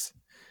ours,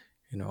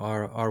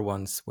 are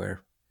ones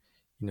where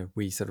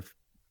we sort of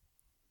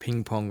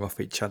ping pong off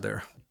each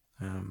other.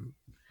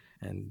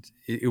 And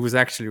it was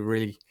actually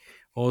really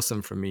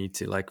awesome for me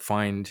to like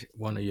find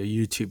one of your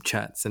YouTube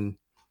chats and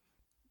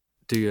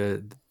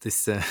do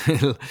this like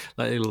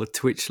little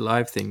Twitch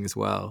live thing as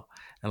well,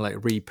 and like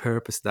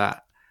repurpose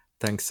that.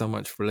 Thanks so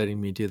much for letting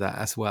me do that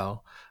as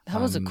well. That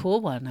was a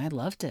cool one. I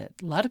loved it.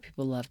 A lot of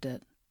people loved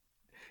it.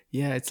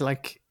 Yeah, it's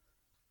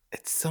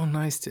so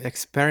nice to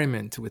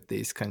experiment with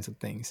these kinds of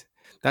things.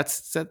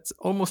 That's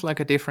almost like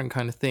a different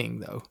kind of thing,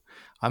 though.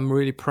 I'm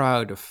really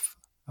proud of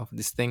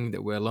this thing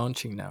that we're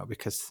launching now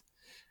because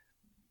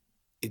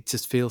it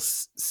just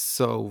feels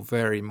so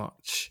very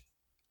much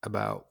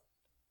about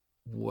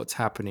what's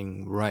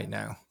happening right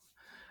now.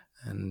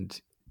 And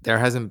there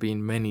hasn't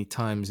been many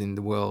times in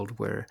the world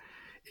where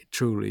it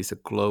truly is a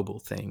global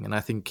thing. And I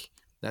think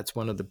that's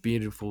one of the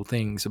beautiful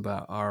things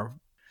about our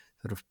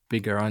sort of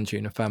bigger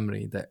Anjuna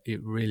family, that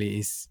it really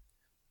is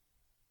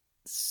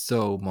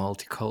so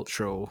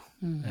multicultural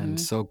and Mm-hmm.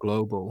 so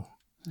global.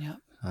 Yeah.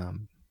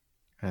 Um,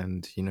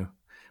 and,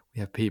 we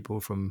have people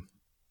from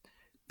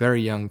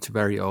very young to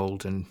very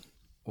old and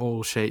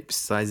all shapes,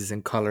 sizes,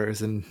 and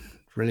colors, and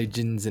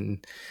religions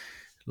and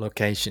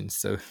locations.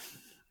 So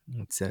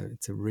it's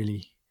a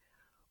really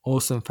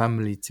awesome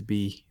family to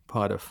be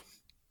part of.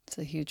 It's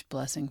a huge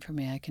blessing for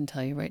me, I can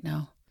tell you right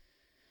now.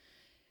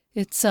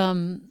 It's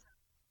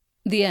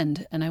the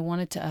end, and I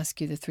wanted to ask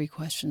you the three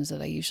questions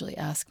that I usually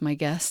ask my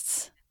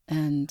guests.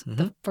 And Mm-hmm.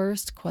 the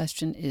first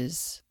question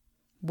is,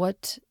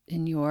 what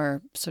in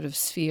your sort of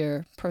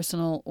sphere,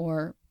 personal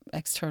or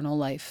external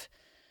life,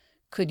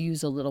 could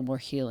use a little more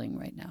healing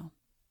right now?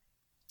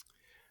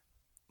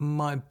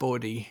 My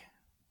body,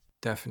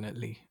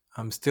 definitely.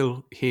 I'm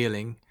still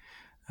healing,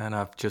 and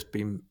I've just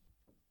been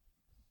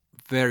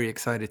very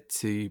excited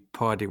to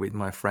party with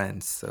my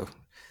friends. So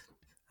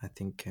I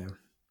think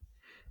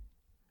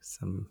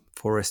some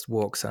forest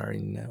walks are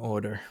in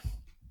order.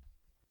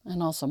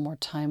 And also more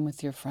time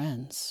with your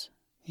friends.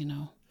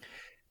 Yeah,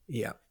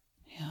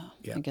 Yeah,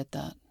 yeah. I get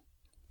that.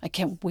 I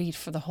can't wait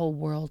for the whole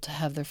world to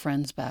have their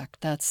friends back.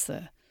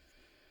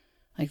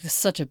 Like, this is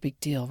such a big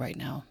deal right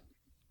now.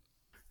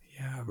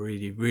 Yeah, I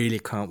really, really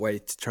can't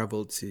wait to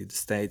travel to the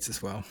States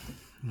as well.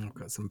 I've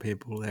got some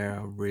people there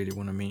I really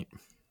want to meet.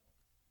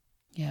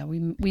 Yeah, we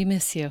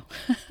miss you.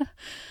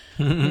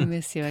 We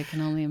miss you. I can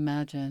only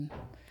imagine.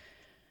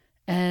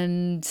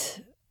 And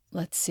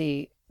let's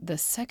see. The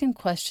second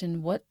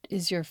question, what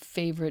is your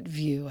favorite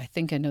view? I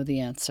think I know the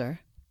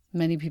answer.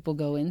 Many people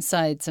go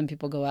inside, some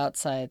people go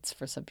outside.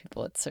 For some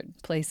people, at certain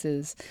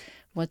places.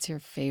 What's your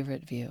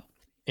favorite view?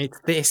 It's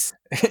this.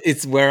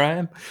 It's where I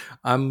am.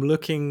 I'm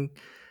looking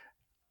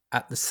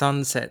at the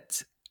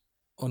sunset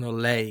on a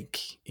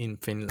lake in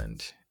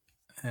Finland,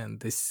 and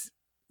this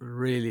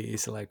really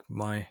is like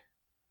my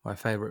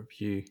favorite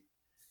view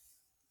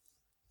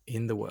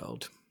in the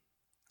world.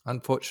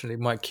 Unfortunately,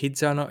 my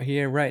kids are not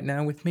here right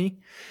now with me,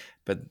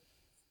 but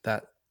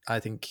that, I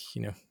think,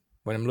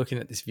 when I'm looking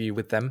at this view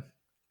with them,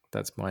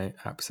 that's my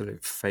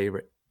absolute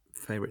favorite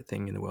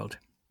thing in the world.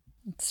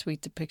 It's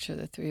sweet to picture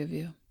the three of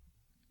you.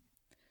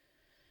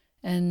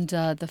 And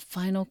the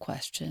final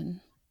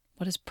question,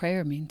 what does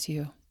prayer mean to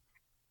you?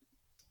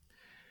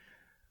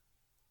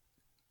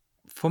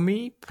 For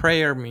me,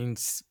 prayer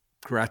means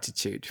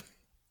gratitude.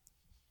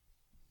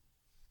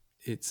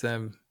 It's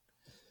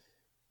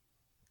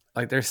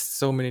like there's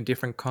so many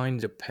different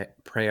kinds of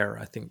prayer,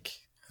 I think.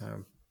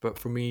 But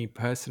for me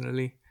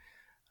personally,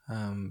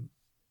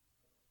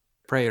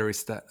 prayer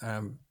is that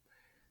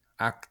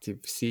active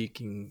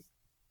seeking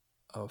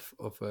of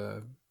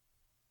a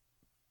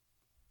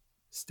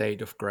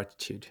state of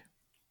gratitude.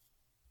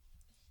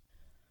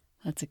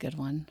 That's a good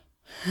one.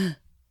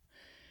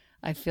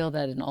 I feel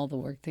that in all the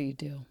work that you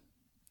do.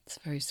 It's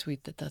very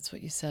sweet that that's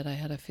what you said. I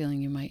had a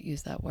feeling you might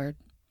use that word.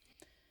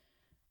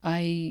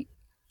 I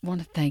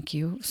want to thank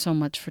you so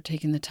much for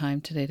taking the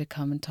time today to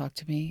come and talk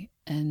to me.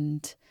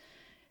 And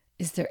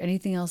is there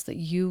anything else that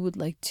you would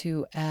like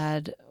to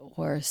add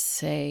or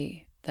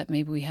say that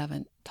maybe we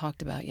haven't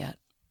talked about yet?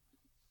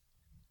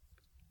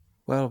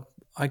 Well,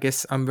 I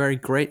guess I'm very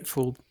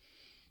grateful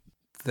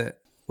that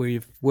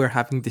we're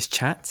having this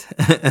chat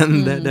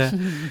and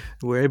that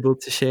we're able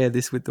to share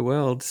this with the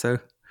world. So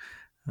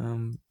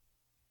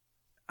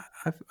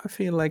I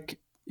feel like,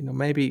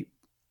 maybe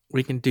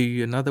we can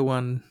do another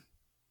one.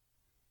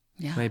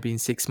 Yeah. Maybe in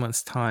 6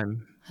 months'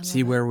 time,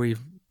 see where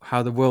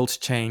how the world's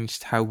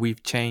changed, how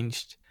we've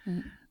changed.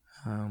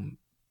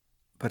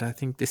 But I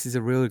think this is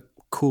a really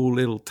cool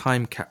little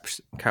time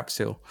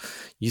capsule.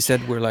 You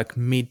said we're like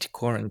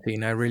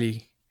mid-quarantine. I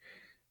really,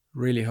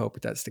 really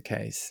hope that's the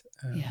case.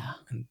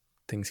 And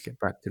things get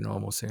back to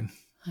normal soon.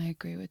 I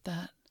agree with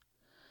that.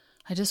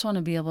 I just want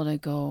to be able to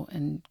go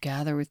and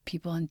gather with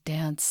people and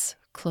dance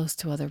close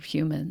to other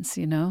humans,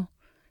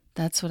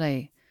 That's what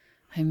I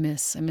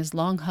miss. I miss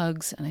long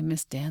hugs and I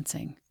miss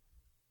dancing.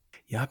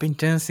 Yeah, I've been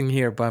dancing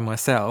here by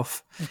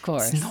myself. Of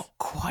course. It's not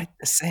quite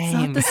the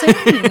same. It's not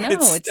the same.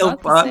 No, it's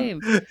not fun.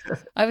 the same.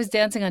 I was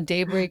dancing on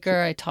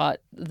Daybreaker. I taught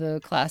the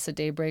class at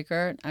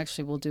Daybreaker.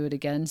 Actually, we'll do it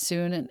again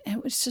soon. And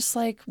it was just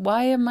like,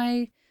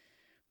 why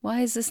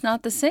is this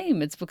not the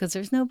same? It's because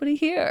there's nobody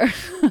here.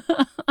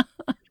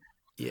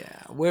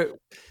 Yeah, we're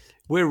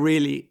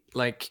really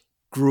like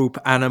group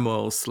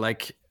animals.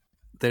 Like,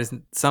 there's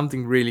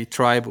something really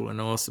tribal and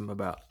awesome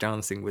about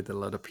dancing with a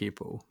lot of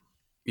people.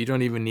 You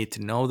don't even need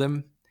to know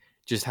them.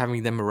 Just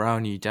having them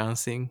around you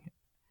dancing,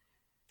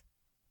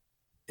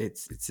 I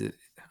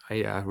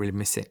really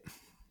miss it.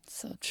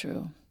 So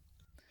true.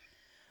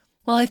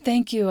 Well, I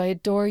thank you. I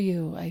adore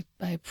you. I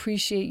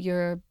appreciate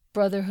your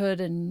brotherhood,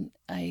 and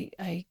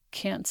I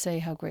can't say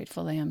how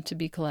grateful I am to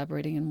be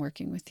collaborating and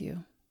working with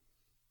you.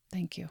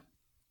 Thank you.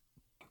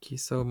 Thank you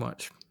so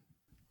much.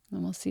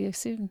 And we'll see you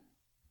soon.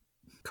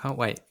 Can't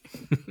wait.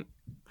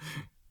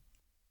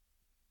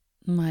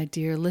 My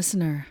dear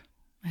listener,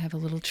 I have a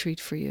little treat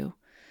for you.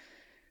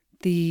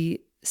 The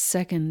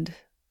second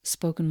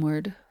spoken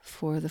word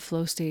for the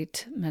Flow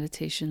State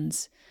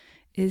Meditations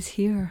is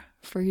here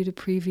for you to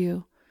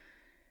preview.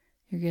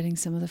 You're getting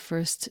some of the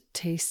first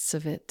tastes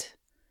of it.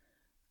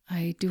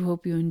 I do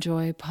hope you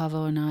enjoy.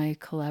 Paavo and I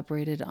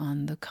collaborated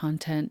on the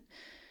content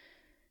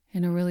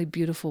in a really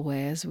beautiful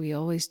way, as we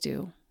always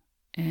do.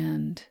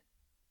 And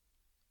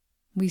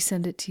we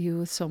send it to you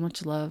with so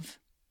much love,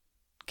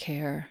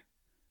 care,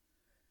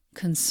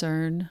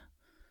 concern,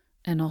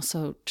 and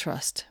also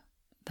trust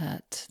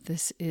that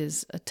this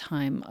is a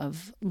time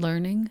of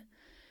learning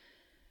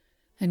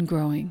and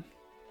growing.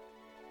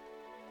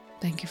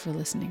 Thank you for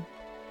listening.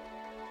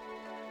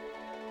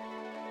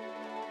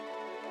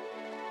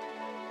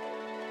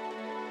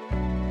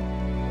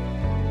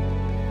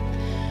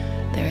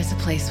 There is a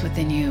place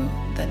within you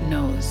that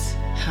knows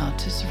how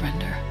to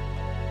surrender.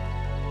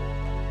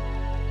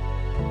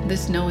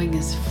 This knowing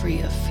is free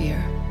of fear.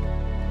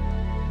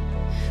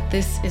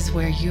 This is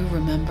where you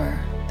remember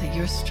that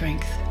your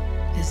strength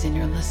is in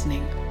your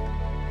listening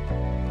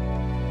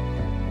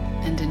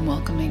and in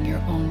welcoming your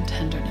own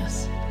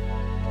tenderness.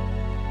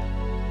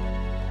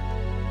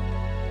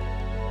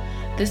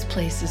 This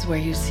place is where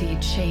you see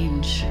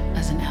change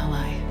as an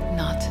ally,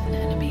 not an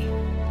enemy.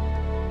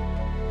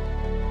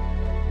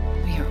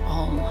 We are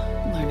all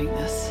learning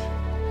this,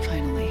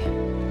 finally.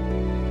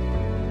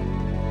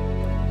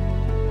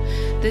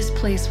 This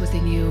place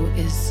within you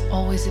is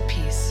always at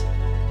peace,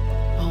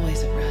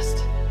 always at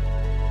rest.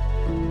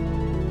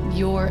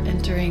 You're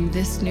entering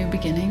this new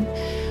beginning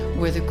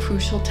where the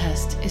crucial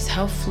test is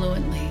how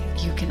fluently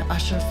you can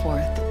usher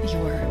forth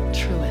your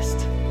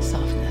truest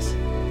softness.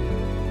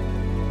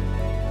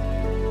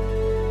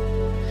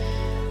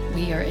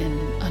 We are in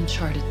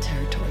uncharted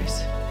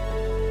territories.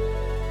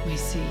 We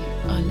see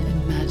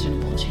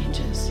unimaginable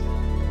changes.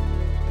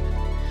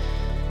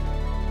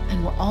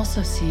 And we're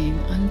also seeing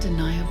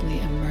undeniably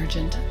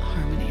emergent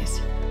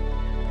harmonies.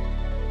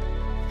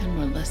 And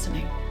we're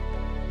listening.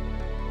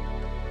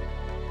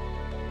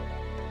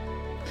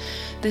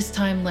 This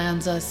time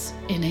lands us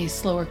in a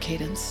slower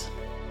cadence,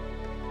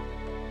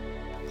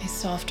 a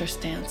softer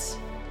stance,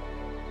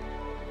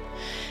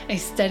 a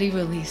steady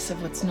release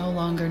of what's no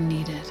longer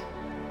needed,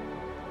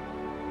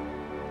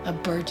 a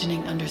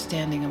burgeoning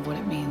understanding of what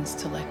it means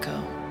to let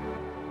go.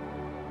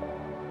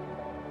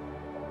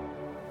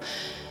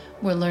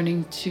 We're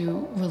learning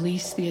to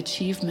release the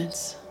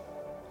achievements,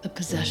 the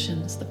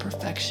possessions, the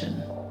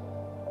perfection,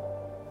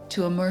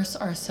 to immerse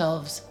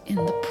ourselves in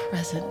the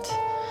present,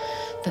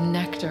 the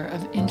nectar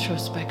of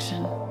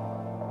introspection,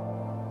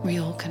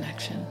 real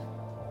connection.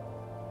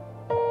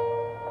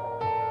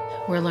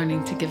 We're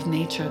learning to give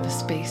nature the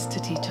space to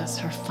teach us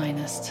her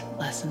finest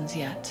lessons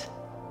yet.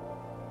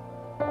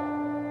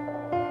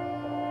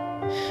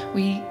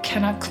 We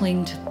cannot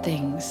cling to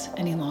things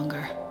any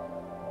longer.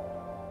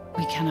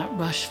 We cannot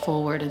rush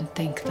forward and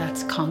think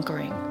that's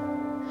conquering.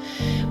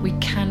 We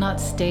cannot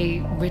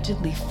stay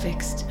rigidly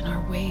fixed in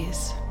our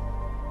ways.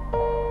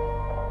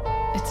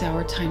 It's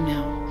our time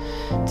now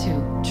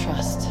to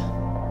trust,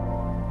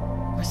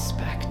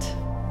 respect,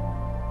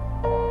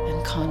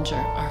 and conjure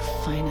our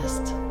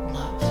finest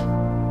love.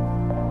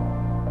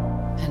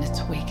 And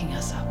it's waking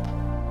us up.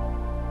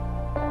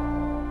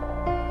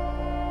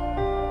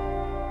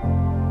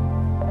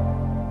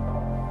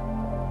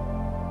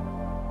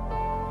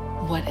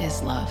 What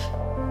is love?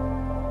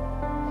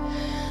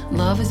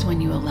 Love is when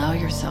you allow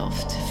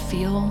yourself to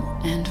feel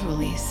and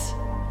release,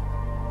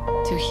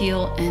 to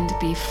heal and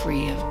be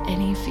free of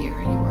any fear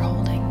you were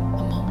holding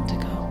a moment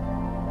ago.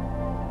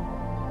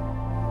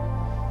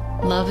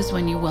 Love is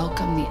when you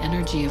welcome the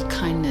energy of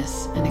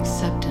kindness and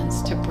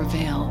acceptance to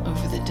prevail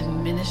over the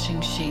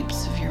diminishing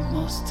shapes of your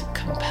most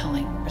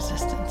compelling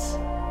resistance.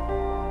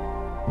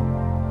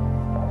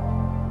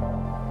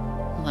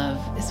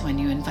 Love is when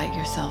you invite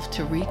yourself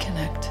to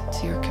reconnect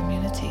to your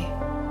community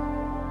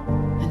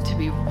and to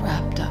be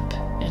wrapped up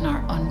in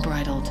our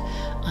unbridled,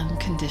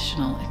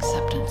 unconditional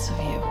acceptance of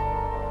you.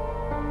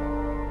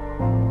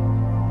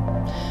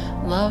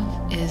 Love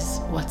is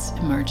what's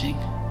emerging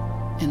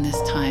in this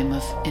time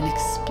of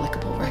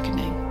inexplicable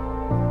reckoning.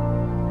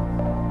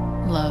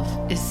 Love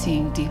is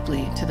seeing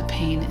deeply to the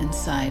pain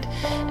inside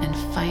and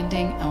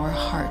finding our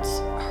hearts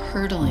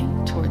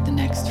hurtling toward the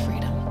next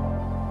freedom,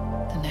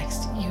 the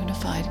next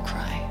unified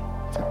cry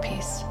for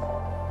peace.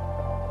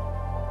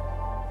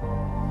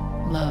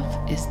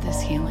 Love is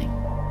this healing,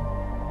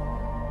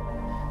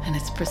 and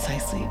it's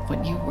precisely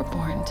what you were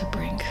born to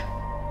bring.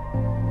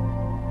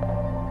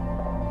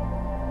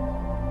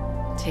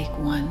 Take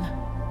one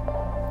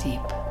deep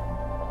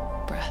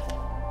breath.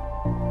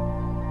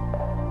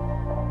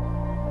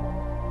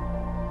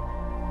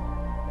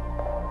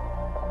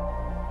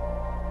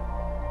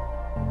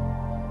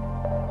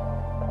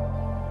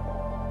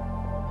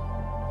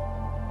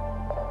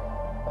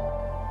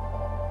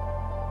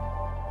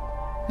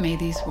 May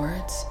these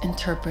words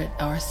interpret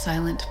our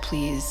silent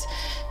pleas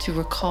to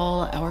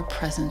recall our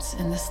presence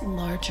in this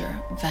larger,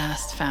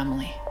 vast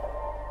family.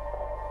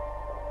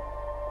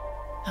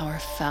 Our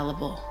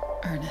fallible,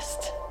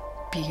 earnest,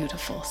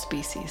 beautiful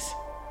species.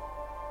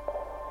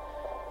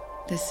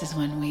 This is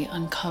when we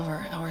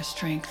uncover our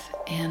strength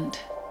and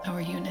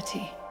our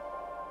unity.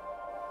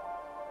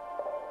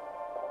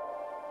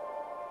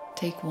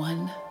 Take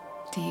one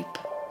deep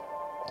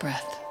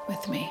breath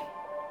with me.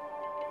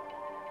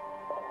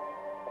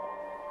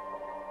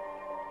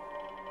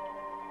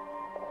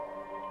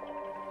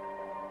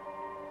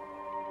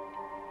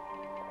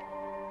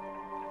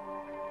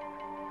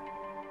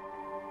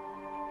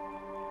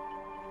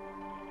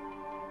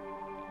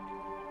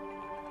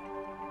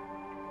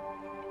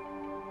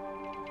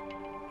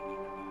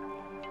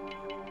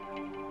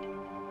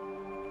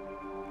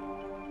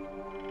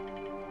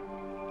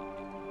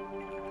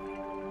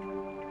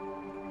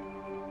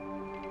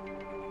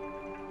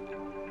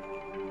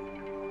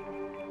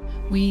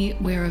 We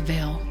wear a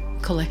veil,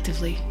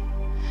 collectively,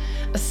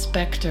 a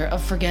specter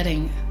of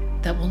forgetting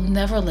that will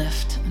never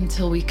lift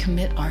until we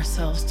commit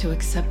ourselves to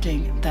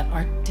accepting that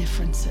our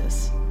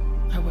differences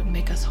are what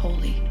make us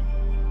holy.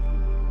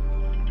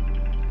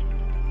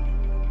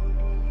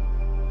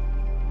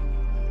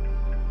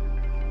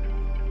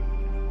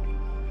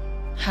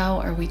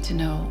 How are we to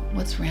know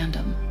what's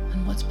random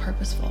and what's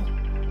purposeful?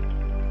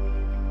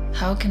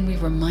 How can we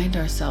remind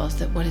ourselves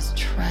that what is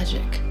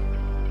tragic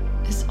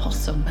is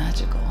also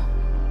magical?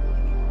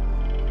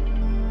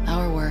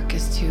 Our work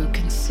is to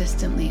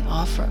consistently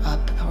offer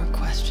up our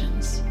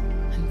questions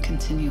and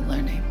continue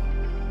learning.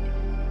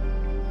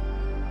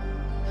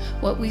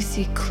 What we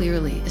see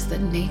clearly is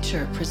that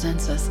nature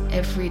presents us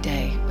every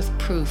day with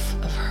proof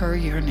of her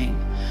yearning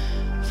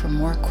for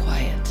more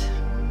quiet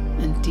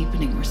and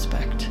deepening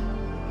respect.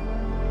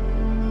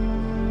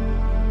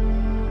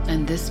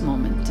 And this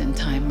moment in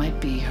time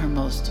might be her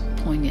most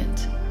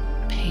poignant,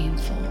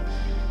 painful,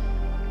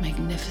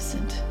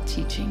 magnificent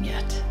teaching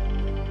yet.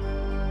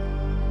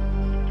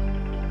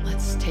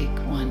 Let's take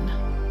one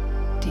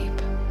deep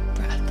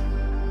breath.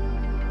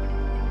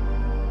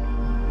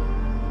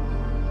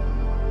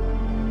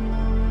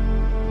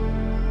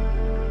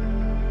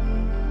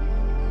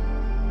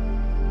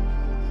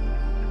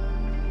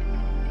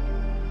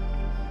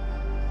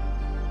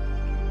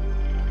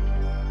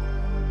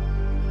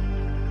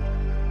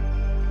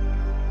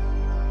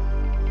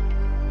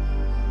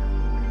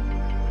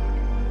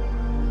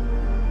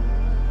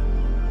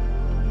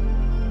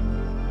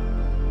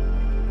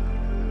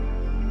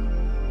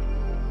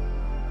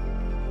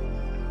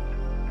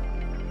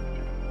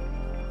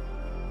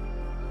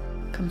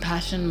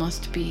 Compassion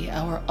must be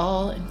our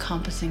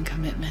all-encompassing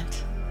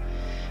commitment.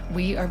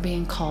 We are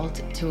being called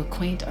to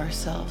acquaint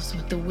ourselves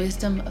with the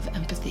wisdom of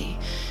empathy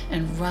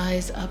and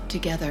rise up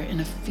together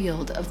in a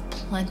field of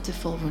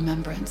plentiful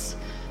remembrance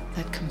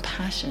that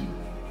compassion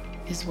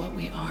is what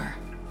we are.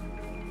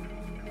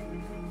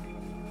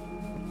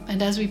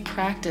 And as we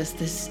practice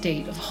this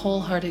state of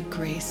wholehearted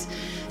grace,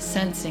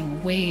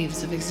 sensing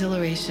waves of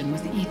exhilaration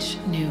with each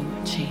new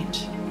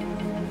change,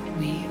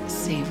 we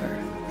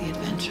savor the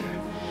adventure,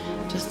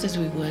 just as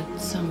we would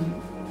some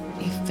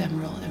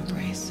ephemeral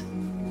embrace.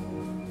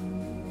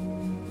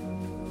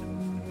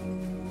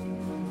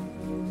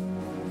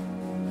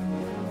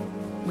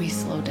 We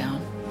slow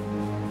down,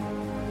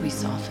 we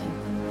soften,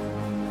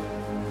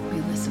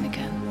 we listen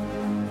again.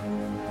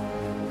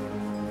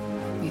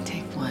 We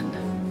take one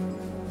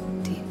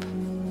deep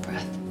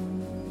breath.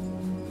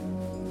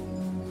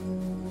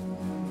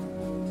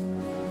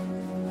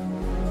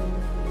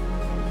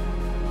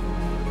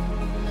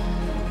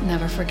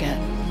 Never forget,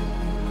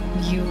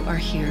 you are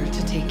here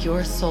to take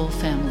your soul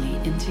family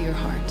into your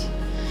heart.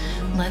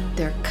 Let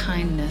their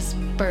kindness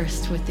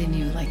burst within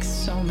you like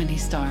so many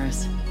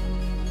stars,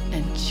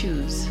 and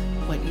choose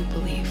what you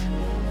believe.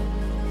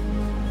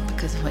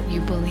 Because what you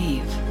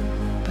believe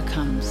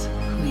becomes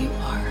who you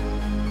are.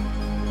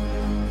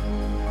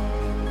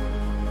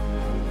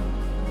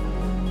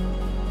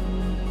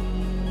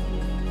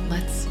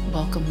 Let's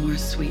welcome more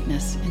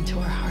sweetness into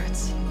our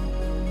hearts.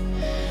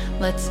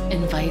 Let's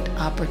invite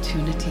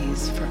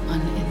opportunities for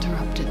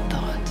uninterrupted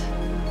thought.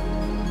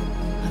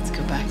 Let's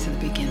go back to the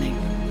beginning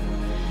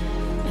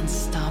and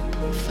stop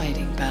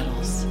fighting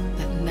battles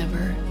that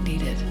never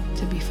needed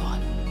to be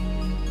fought.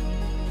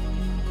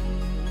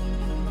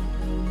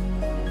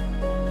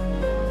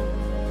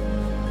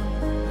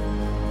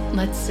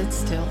 Let's sit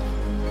still.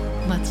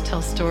 Let's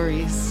tell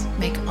stories,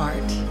 make art,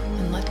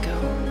 and let go.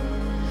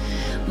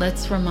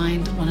 Let's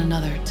remind one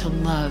another to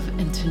love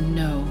and to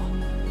know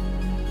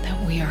that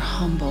we are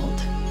humbled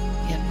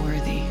yet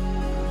worthy,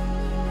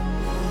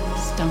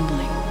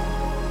 stumbling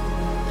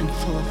and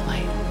full of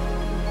light.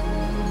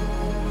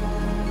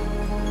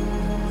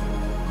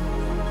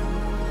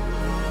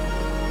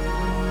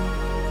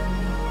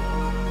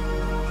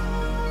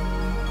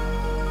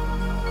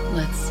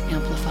 Let's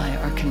amplify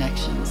our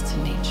connections to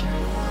nature,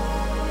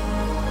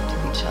 to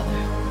each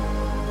other,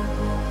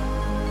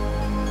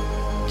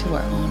 to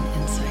our own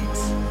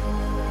insights,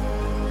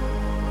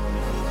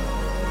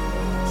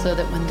 so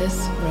that when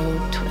this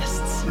road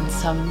twists and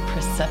some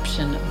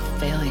perception of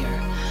failure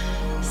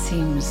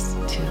seems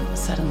to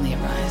suddenly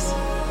arise,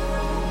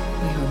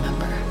 we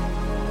remember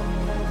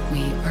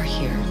we are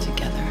here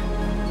together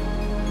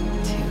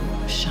to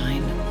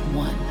shine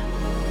one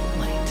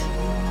light.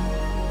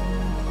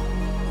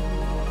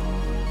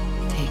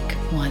 Take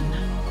one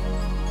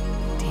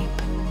deep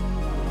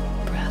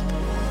breath.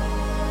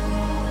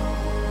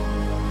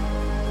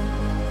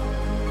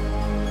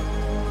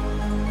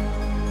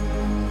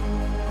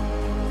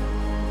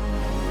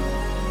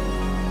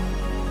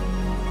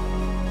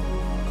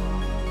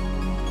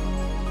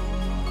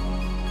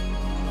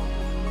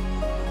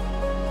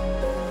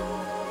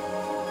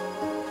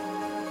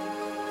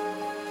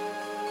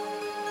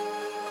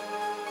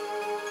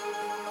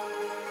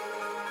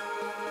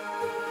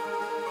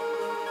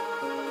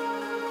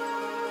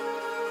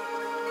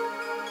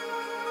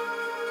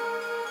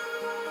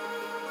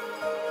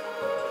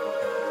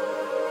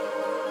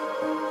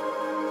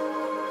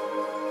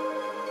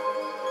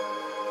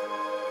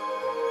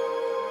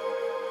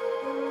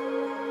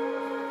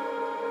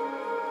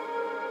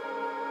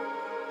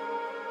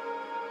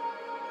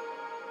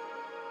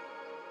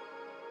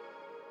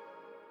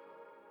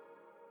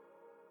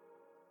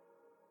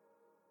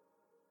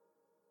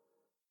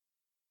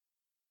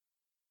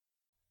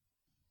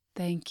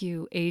 Thank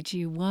you,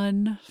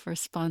 AG1, for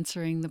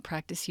sponsoring the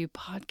Practice You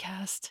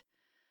podcast.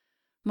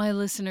 My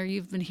listener,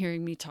 you've been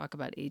hearing me talk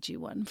about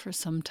AG1 for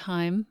some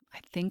time.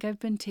 I think I've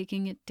been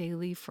taking it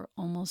daily for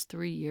almost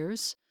 3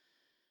 years.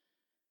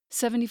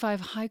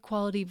 75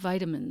 high-quality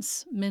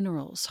vitamins,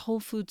 minerals,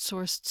 whole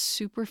food-sourced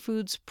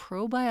superfoods,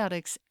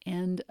 probiotics,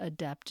 and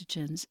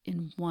adaptogens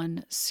in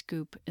one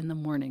scoop in the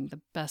morning.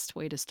 The best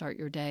way to start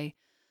your day.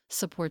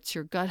 Supports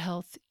your gut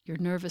health, your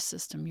nervous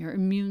system, your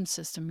immune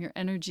system, your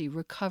energy,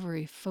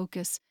 recovery,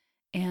 focus,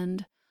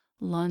 and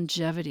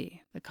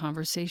longevity, the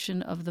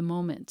conversation of the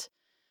moment.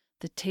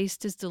 The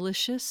taste is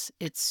delicious.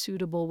 It's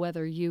suitable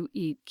whether you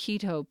eat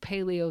keto,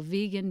 paleo,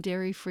 vegan,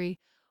 dairy-free,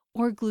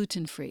 or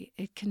gluten-free.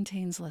 It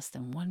contains less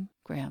than 1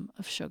 gram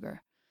of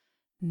sugar.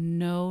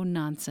 No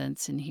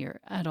nonsense in here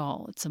at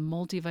all. It's a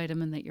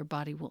multivitamin that your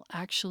body will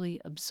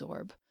actually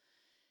absorb.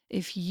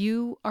 If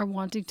you are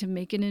wanting to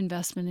make an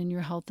investment in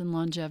your health and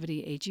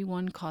longevity,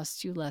 AG1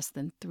 costs you less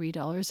than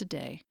 $3 a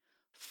day,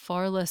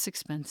 far less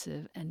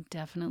expensive and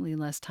definitely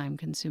less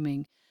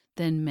time-consuming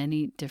than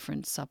many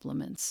different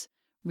supplements.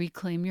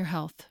 Reclaim your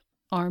health,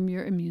 arm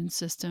your immune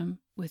system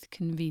with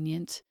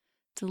convenient,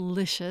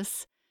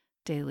 delicious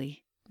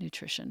daily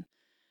nutrition.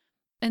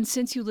 And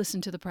since you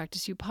listen to the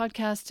Practice You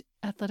podcast,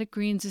 Athletic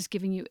Greens is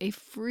giving you a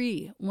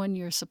free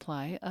 1-year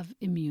supply of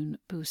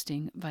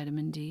immune-boosting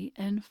vitamin D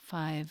and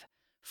 5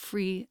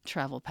 free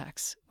travel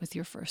packs with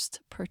your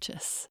first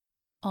purchase.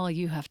 All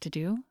you have to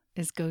do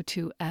is go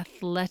to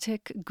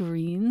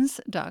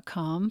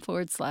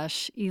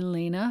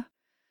athleticgreens.com/Elena.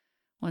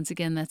 Once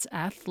again, that's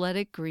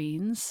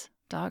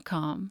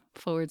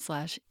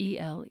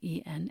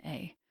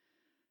athleticgreens.com/ELENA.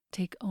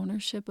 Take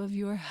ownership of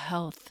your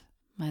health,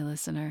 my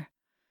listener.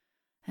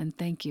 And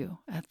thank you,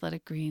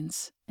 Athletic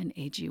Greens and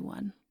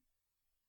AG1.